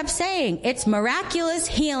just kept saying, it's miraculous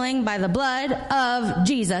healing by the blood of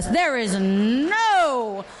Jesus. There is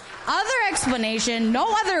no other explanation,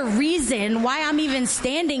 no other reason why I'm even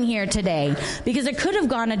standing here today, because it could have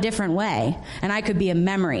gone a different way, and I could be a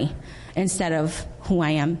memory instead of who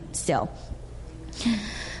I am still.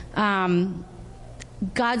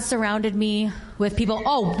 God surrounded me with people.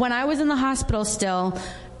 Oh, when I was in the hospital still,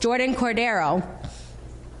 Jordan Cordero,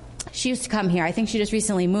 she used to come here. I think she just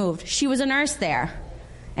recently moved. She was a nurse there,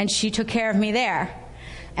 and she took care of me there.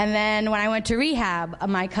 And then when I went to rehab,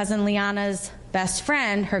 my cousin Liana's best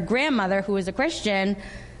friend, her grandmother, who was a Christian,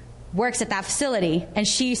 works at that facility, and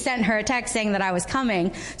she sent her a text saying that I was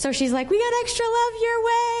coming. So she's like, we got extra love your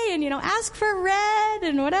way, and ask for red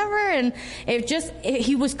and whatever. And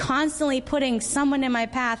he was constantly putting someone in my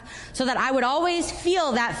path so that I would always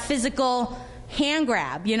feel that physical hand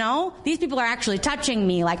grab. These people are actually touching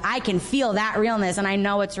me, like I can feel that realness, and I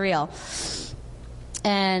know it's real.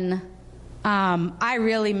 And I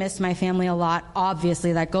really miss my family a lot.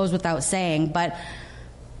 Obviously, that goes without saying, but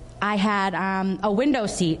I had a window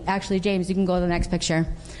seat. Actually, James, you can go to the next picture.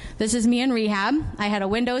 This is me in rehab. I had a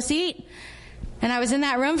window seat, and I was in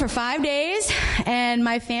that room for 5 days, and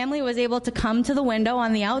my family was able to come to the window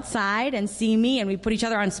on the outside and see me, and we put each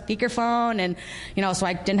other on speakerphone, and, so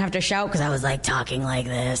I didn't have to shout because I was, talking like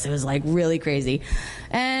this. It was, really crazy.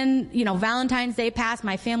 And, Valentine's Day passed.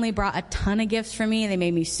 My family brought a ton of gifts for me, and they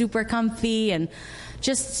made me super comfy and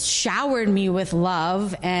just showered me with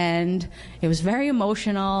love, and it was very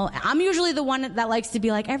emotional. I'm usually the one that likes to be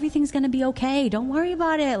like, everything's going to be okay. Don't worry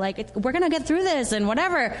about it. We're going to get through this and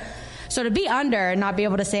whatever. So to be under and not be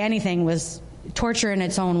able to say anything was torture in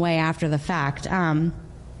its own way after the fact.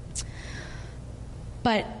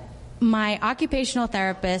 But my occupational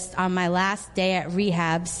therapist on my last day at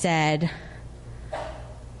rehab said,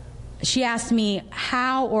 she asked me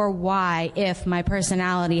how or why, if my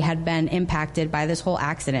personality had been impacted by this whole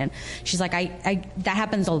accident. She's like, that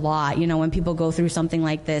happens a lot. When people go through something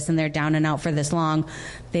like this and they're down and out for this long,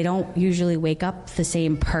 they don't usually wake up the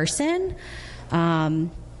same person. And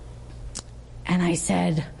I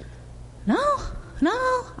said, no, No,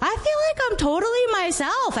 I feel like I'm totally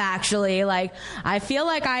myself, actually. Like, I feel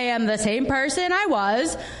like I am the same person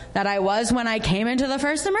that I was when I came into the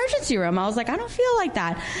first emergency room. I was like, I don't feel like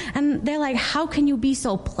that. And they're like, how can you be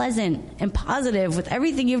so pleasant and positive with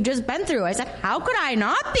everything you've just been through? I said, how could I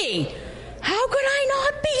not be? How could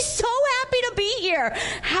I not be so happy to be here?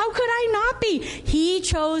 How could I not be? He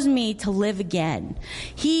chose me to live again.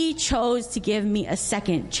 He chose to give me a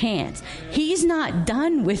second chance. He's not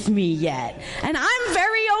done with me yet. And I'm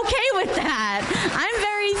very okay with that. I'm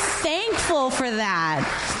very thankful for that.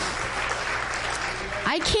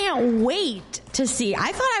 I can't wait to see.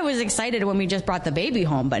 I thought I was excited when we just brought the baby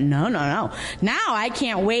home, but no. Now I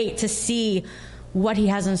can't wait to see what he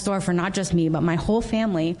has in store for not just me, but my whole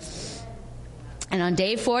family. And on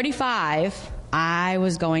day 45, I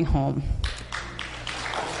was going home.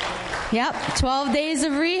 Yep, 12 days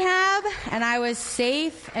of rehab, and I was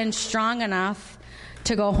safe and strong enough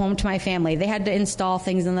to go home to my family. They had to install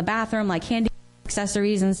things in the bathroom, like handy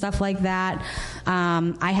accessories and stuff like that.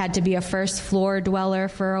 I had to be a first floor dweller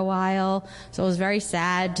for a while, so it was very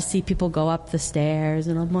sad to see people go up the stairs,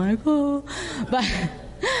 and I'm like, oh. But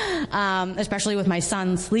especially with my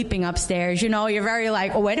son sleeping upstairs, you're very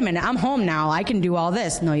like, oh, wait a minute, I'm home now. I can do all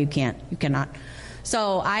this. No, you can't. You cannot.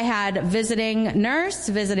 So I had visiting nurse,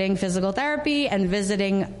 visiting physical therapy, and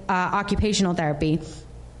visiting occupational therapy.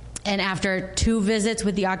 And after 2 visits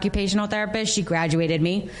with the occupational therapist, she graduated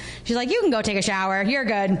me. She's like, you can go take a shower. You're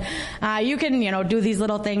good. You can, do these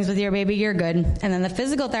little things with your baby. You're good. And then the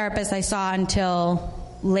physical therapist I saw until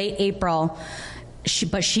late April.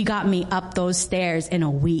 But she got me up those stairs in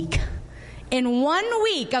a week. In 1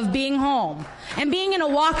 week of being home and being in a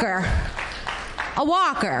walker.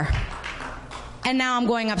 And now I'm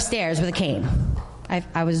going upstairs with a cane.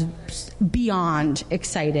 I was beyond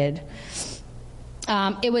excited.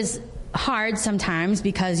 It was hard sometimes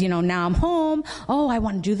because, now I'm home. Oh, I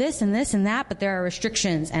want to do this and this and that, but there are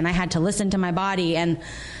restrictions, and I had to listen to my body, and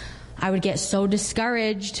I would get so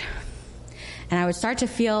discouraged. And I would start to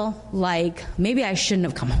feel like maybe I shouldn't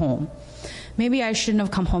have come home. Maybe I shouldn't have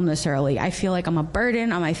come home this early. I feel like I'm a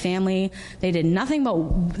burden on my family. They did nothing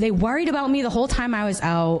but, they worried about me the whole time I was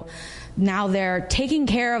out. Now they're taking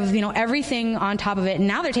care of, everything on top of it. And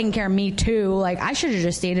now they're taking care of me too. Like, I should have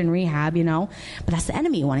just stayed in rehab, But that's the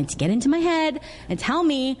enemy wanting to get into my head and tell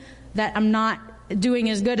me that I'm not doing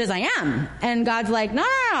as good as I am. And God's like,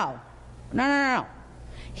 no.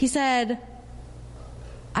 He said,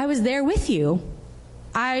 I was there with you.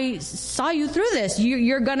 I saw you through this.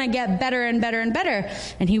 You're going to get better and better and better.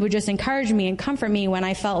 And he would just encourage me and comfort me when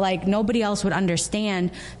I felt like nobody else would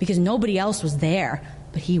understand because nobody else was there.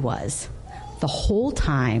 But he was. The whole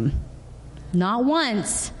time. Not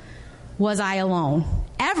once was I alone.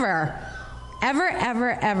 Ever.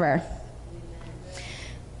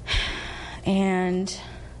 And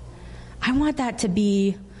I want that to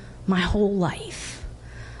be my whole life.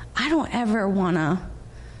 I don't ever want to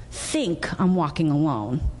think I'm walking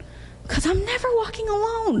alone, because I'm never walking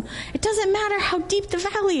alone. It doesn't matter how deep the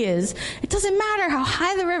valley is. It doesn't matter how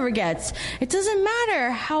high the river gets. It doesn't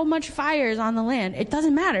matter how much fire is on the land. It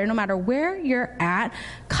doesn't matter. No matter where you're at,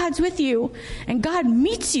 God's with you, and God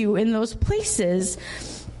meets you in those places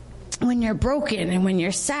when you're broken and when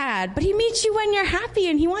you're sad, but he meets you when you're happy,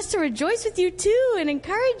 and he wants to rejoice with you too and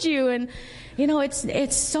encourage you. And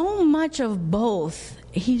it's so much of both.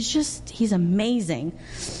 He's amazing.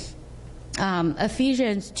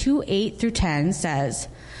 Ephesians 2:8-10 says,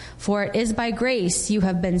 "For it is by grace you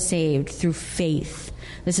have been saved through faith.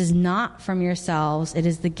 This is not from yourselves. It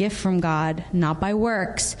is the gift from God, not by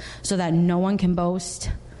works, so that no one can boast.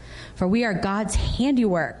 For we are God's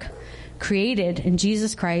handiwork, created in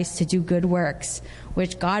Jesus Christ to do good works,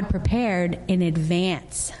 which God prepared in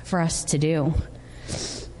advance for us to do."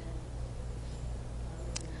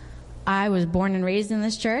 I was born and raised in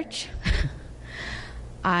this church.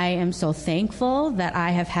 I am so thankful that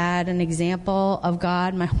I have had an example of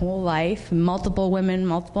God my whole life. Multiple women,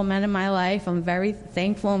 multiple men in my life. I'm very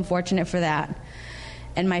thankful and fortunate for that.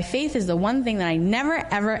 And my faith is the one thing that I never,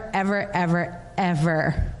 ever, ever, ever,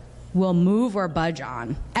 ever will move or budge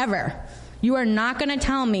on. Ever. You are not going to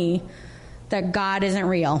tell me that God isn't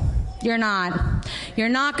real. You're not. You're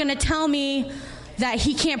not going to tell me that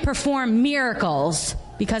he can't perform miracles,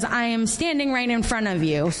 because I am standing right in front of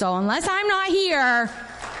you. So unless I'm not here,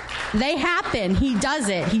 they happen. He does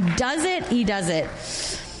it. He does it. He does it.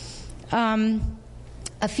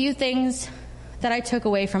 A few things that I took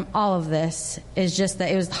away from all of this is just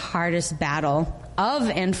that it was the hardest battle of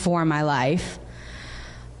and for my life.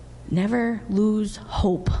 Never lose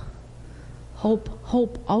hope. Hope,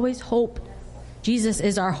 hope, always hope. Jesus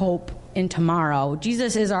is our hope. in tomorrow.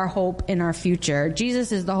 Jesus is our hope in our future.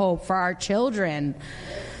 Jesus is the hope for our children.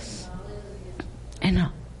 And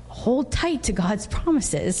hold tight to God's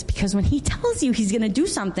promises, because when he tells you he's going to do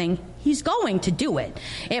something, he's going to do it.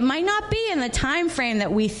 It might not be in the time frame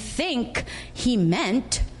that we think he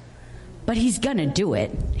meant, but he's going to do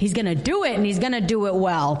it. He's going to do it, and he's going to do it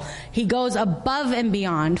well. He goes above and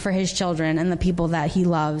beyond for his children and the people that he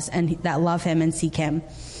loves and that love him and seek him.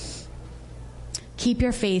 Keep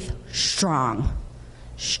your faith strong.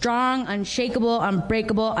 Strong, unshakable,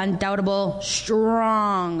 unbreakable, undoubtable,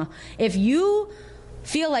 strong. If you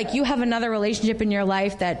feel like you have another relationship in your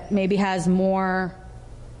life that maybe has more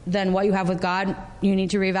than what you have with God, you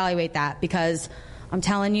need to reevaluate that, because I'm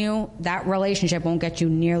telling you, that relationship won't get you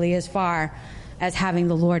nearly as far as having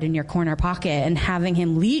the Lord in your corner pocket and having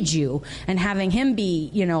him lead you and having him be,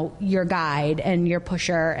 your guide and your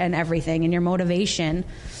pusher and everything and your motivation.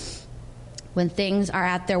 When things are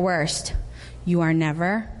at their worst, you are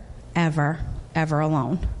never, ever, ever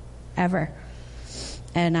alone. Ever.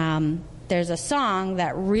 And there's a song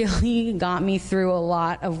that really got me through a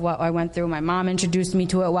lot of what I went through. My mom introduced me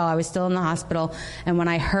to it while I was still in the hospital. And when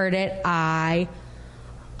I heard it, I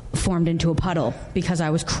formed into a puddle because I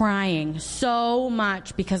was crying so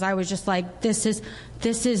much, because I was just like, this is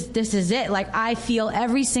it. Like, I feel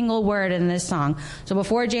every single word in this song. So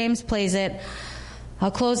before James plays it, I'll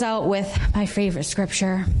close out with my favorite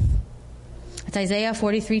scripture. It's Isaiah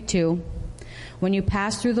 43:2. When you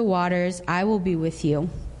pass through the waters, I will be with you.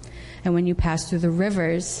 And when you pass through the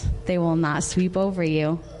rivers, they will not sweep over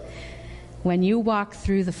you. When you walk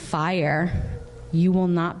through the fire, you will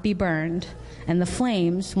not be burned, and the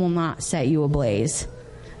flames will not set you ablaze.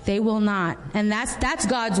 They will not. And that's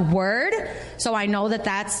God's word. So I know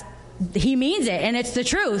that he means it, and it's the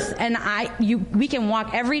truth. And we can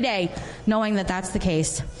walk every day knowing that that's the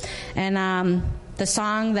case. And the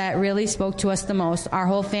song that really spoke to us the most, our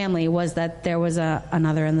whole family, was that there was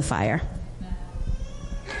another in the fire.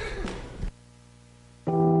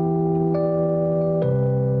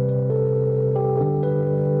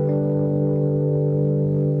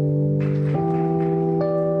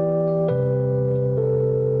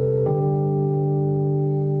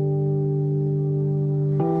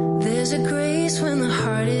 There's a grace when the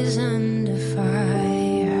heart is under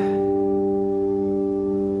fire.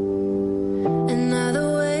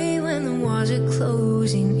 Another way when the walls are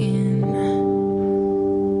closing in.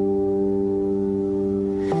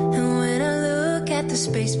 And when I look at the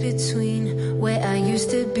space between where I used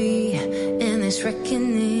to be and this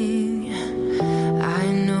reckoning,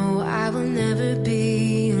 I know I will never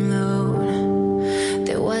be alone.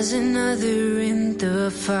 There was another in the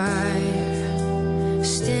fire,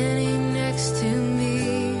 standing next to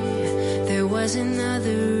me. There was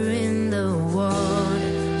another in the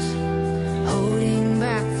waters, holding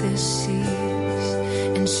back the seas.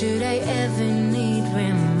 And should I ever need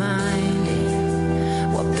reminding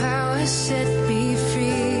what power set me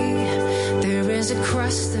free, there is a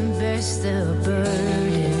cross that bears the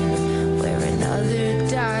burden, where another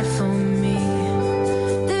died for me.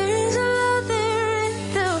 There is another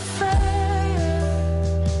in the fire.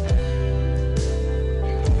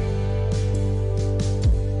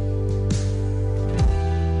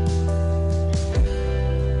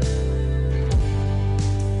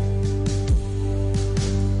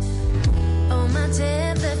 Oh, my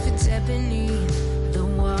dead left for dead beneath the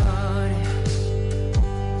waters.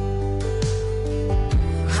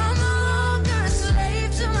 I'm no longer a slave.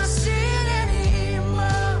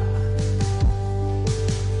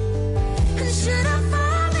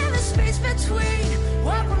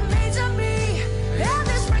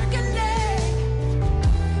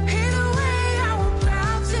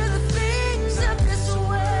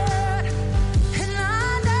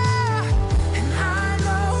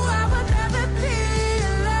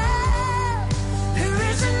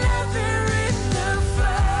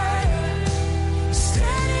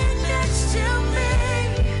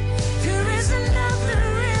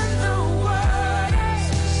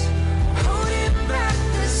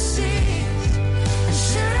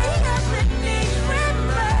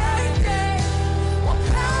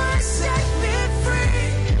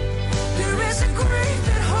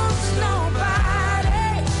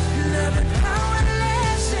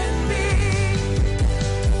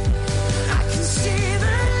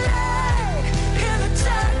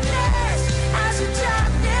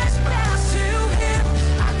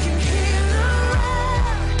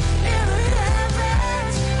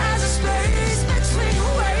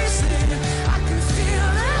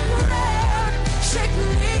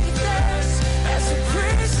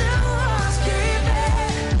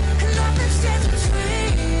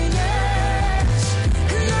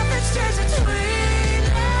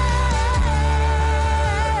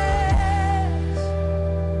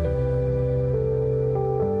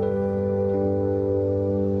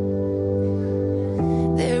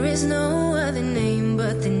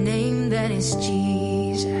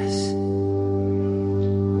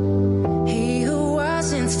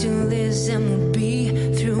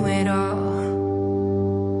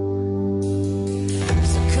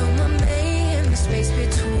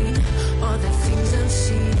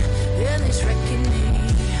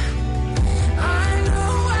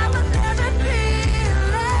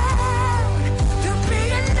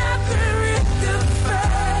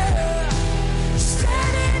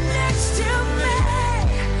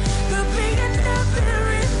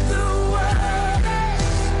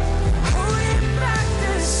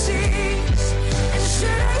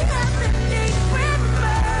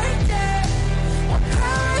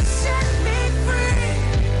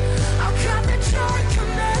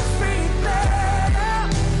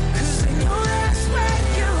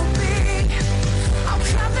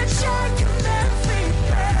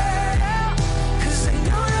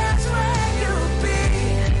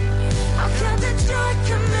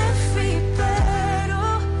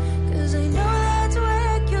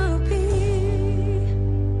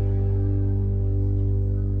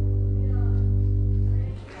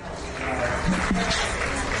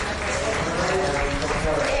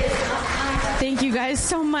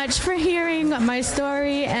 much for hearing my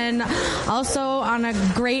story. And also, on a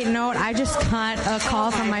great note, I just got a call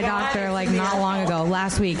from my doctor like not long ago,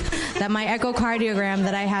 last week, that my echocardiogram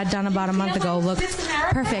that I had done about a month ago looked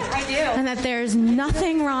perfect. And that there's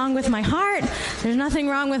nothing wrong with my heart. There's nothing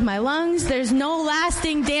wrong with my lungs. There's no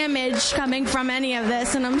lasting damage coming from any of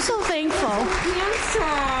this. And I'm so thankful.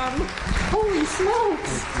 Handsome. Holy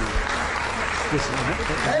smokes.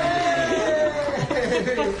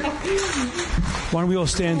 Why don't we all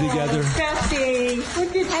stand together? Betsy,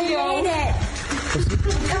 look at you. I made it.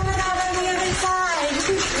 Coming out on the other side.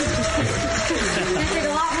 It took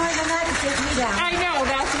a lot more than that to take me down. I know,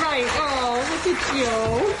 that's right. Oh, look at you.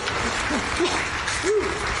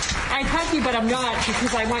 I'd hug you, but I'm not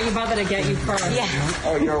because I want your mother to get you first. Yeah.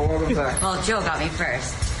 Oh, you're welcome back. Well, Joe got me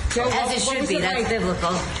first. Joe, as it should be. That's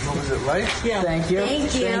biblical. What was it like? Yeah. Thank you.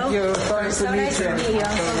 Thank you. Thank you. So nice to meet you.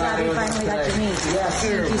 I'm so glad we finally got to meet. Yes.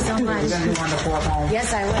 Thank you so much. Then you want to go home.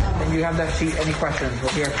 Yes, I will. And you have that sheet. Any questions? We're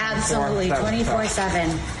here. Absolutely.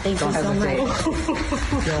 24/7. Thank you so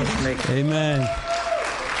much. Amen.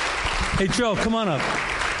 Hey, Joe, come on up.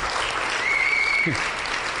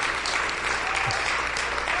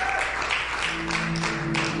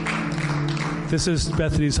 This is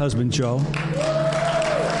Bethany's husband, Joe.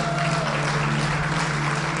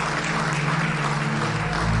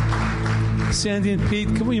 Sandy and Pete,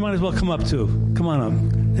 come on, you might as well come up too. Come on up.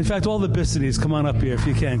 In fact, all the Bethany's, come on up here if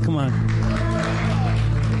you can. Come on.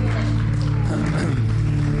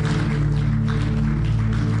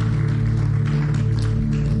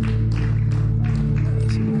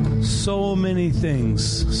 So many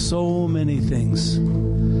things. So many things.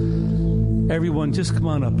 Everyone, just come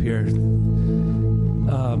on up here.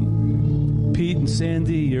 Pete and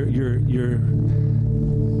Sandy, your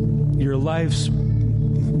lives.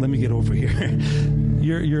 Let me get over here.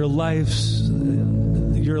 Your life's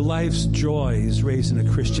joy is raising a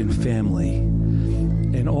Christian family,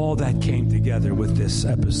 and all that came together with this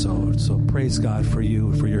episode. So praise God for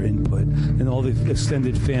you, for your input, and all the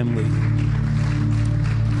extended family.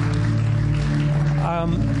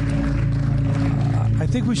 I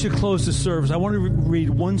think we should close the service. I want to read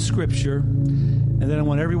one scripture, and then I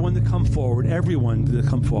want everyone to come forward. Everyone to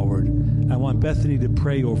come forward. I want Bethany to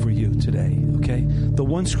pray over you today, okay? The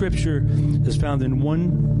one scripture is found in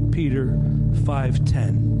 1 Peter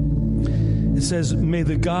 5:10. It says, "May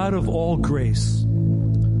the God of all grace,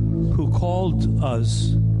 who called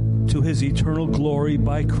us to his eternal glory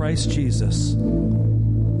by Christ Jesus,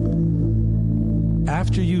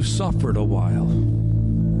 after you suffered a while,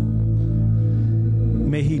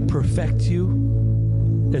 may he perfect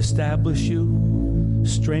you, establish you,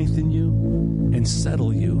 strengthen you, and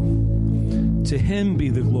settle you. To him be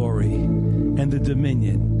the glory and the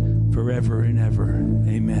dominion forever and ever.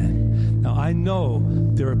 Amen." Now, I know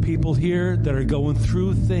there are people here that are going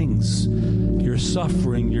through things. You're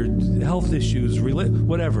suffering, your health issues,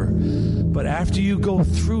 whatever. But after you go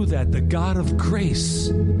through that, the God of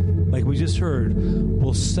grace, like we just heard,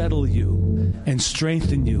 will settle you and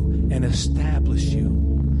strengthen you and establish you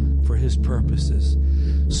for his purposes.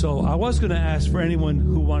 So I was going to ask for anyone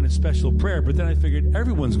who wanted special prayer, but then I figured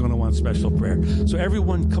everyone's going to want special prayer. So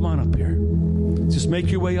everyone, come on up here. Just make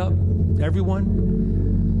your way up, everyone.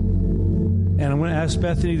 And I'm going to ask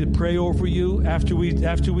Bethany to pray over you. After we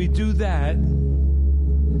do that,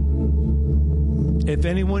 if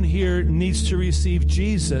anyone here needs to receive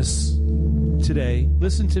Jesus today,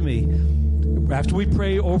 listen to me. After we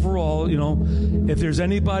pray overall, if there's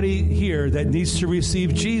anybody here that needs to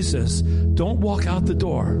receive Jesus, don't walk out the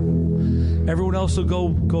door. Everyone else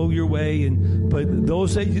will go your way, but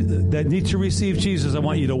those that need to receive Jesus, I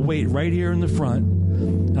want you to wait right here in the front.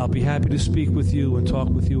 And I'll be happy to speak with you and talk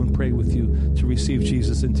with you and pray with you to receive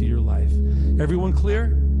Jesus into your life. Everyone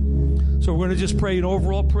clear? So we're going to just pray an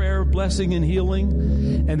overall prayer, blessing and healing,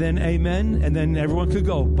 and then amen, and then everyone could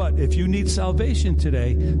go. But if you need salvation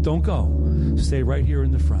today, don't go. Stay right here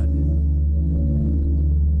in the front.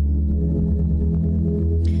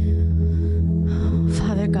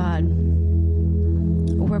 Father God,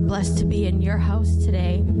 we're blessed to be in your house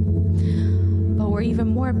today, but we're even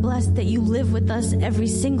more blessed that you live with us every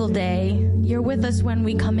single day. You're with us when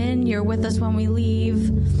we come in, you're with us when we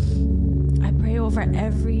leave. I pray over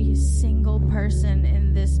every single person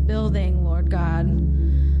in this building, Lord God.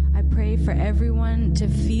 I pray for everyone to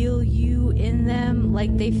feel you in them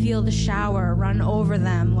like they feel the shower run over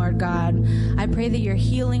them, Lord God. I pray that your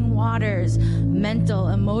healing waters, mental,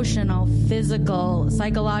 emotional, physical,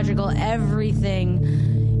 psychological, everything,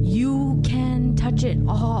 you can touch touch it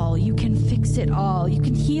all. You can fix it all. You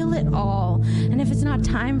can heal it all. And if it's not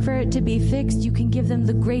time for it to be fixed, you can give them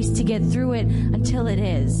the grace to get through it until it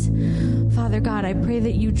is. Father God, I pray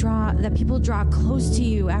that people draw close to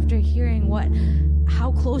you after hearing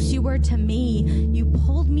how close you were to me. You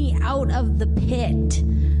pulled me out of the pit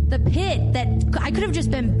that I could have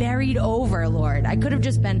just been buried over, Lord. I could have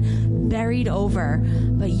just been buried over,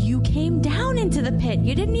 but you came down into the pit.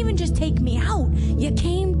 You didn't even just take me out. You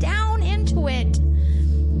came down into it.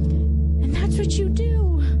 And that's what you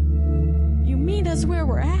do. You meet us where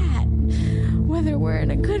we're at, whether we're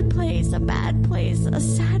in a good place, a bad place, a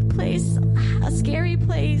sad place, a scary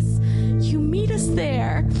place. You meet us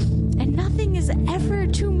there, and nothing is ever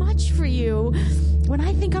too much for you. When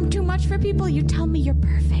I think I'm too much for people, you tell me you're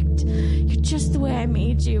perfect. You're just the way I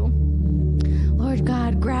made you. Lord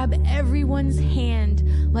God, grab everyone's hand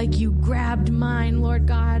like you grabbed mine, Lord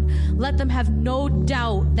God. Let them have no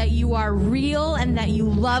doubt that you are real and that you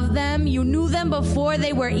love them. You knew them before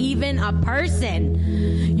they were even a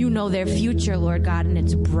person. You know their future, Lord God, and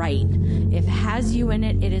it's bright. If it has you in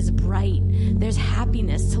it, it is bright. There's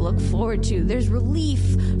happiness to look forward to. There's relief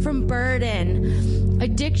from burden.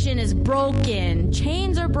 Addiction is broken.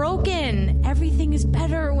 Chains are broken. Everything is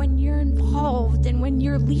better when you're involved and when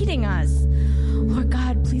you're leading us. Lord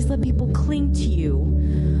God, please let people cling to you.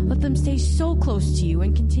 Let them stay so close to you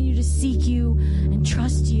and continue to seek you and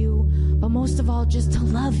trust you. But most of all, just to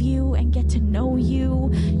love you and get to know you.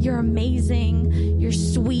 You're amazing. You're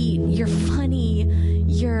sweet. You're funny.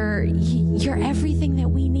 You're everything that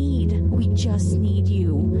we need. We just need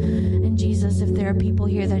you. And Jesus, if there are people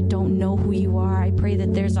here that don't know who you are, I pray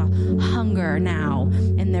that there's a hunger now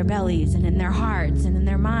in their bellies and in their hearts and in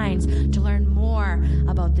their minds to learn more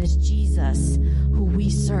about this Jesus who we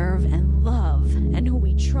serve and love and who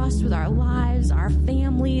we trust with our lives, our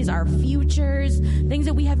families, our futures, things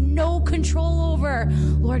that we have no control over.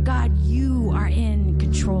 Lord God, you are in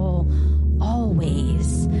control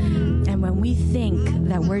always. And when we think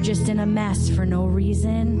that we're just in a mess for no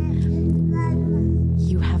reason,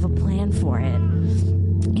 you have a plan for it.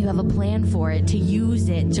 You have a plan for it, to use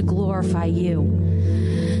it to glorify you.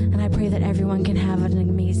 And I pray that everyone can have an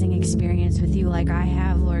amazing experience with you like I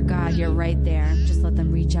have. Lord God, you're right there. Just let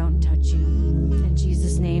them reach out and touch you. In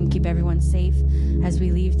Jesus' name, keep everyone safe as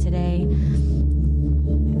we leave today.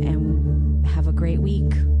 And have a great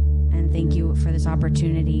week. And thank you for this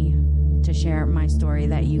opportunity to share my story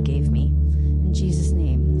that you gave me. In Jesus'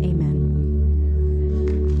 name, amen.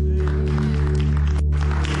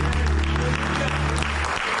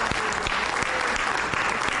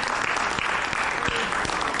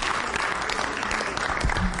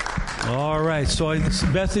 All right, so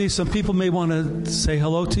Bethany, some people may want to say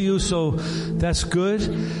hello to you, so that's good.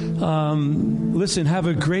 Listen, have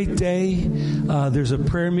a great day. There's a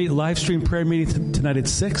live stream prayer meeting tonight at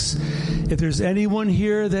 6. If there's anyone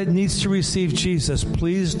here that needs to receive Jesus,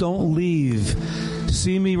 please don't leave.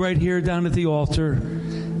 See me right here down at the altar,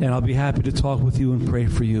 and I'll be happy to talk with you and pray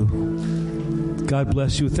for you. God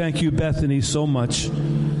bless you. Thank you, Bethany, so much.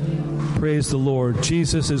 Praise the Lord.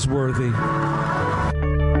 Jesus is worthy.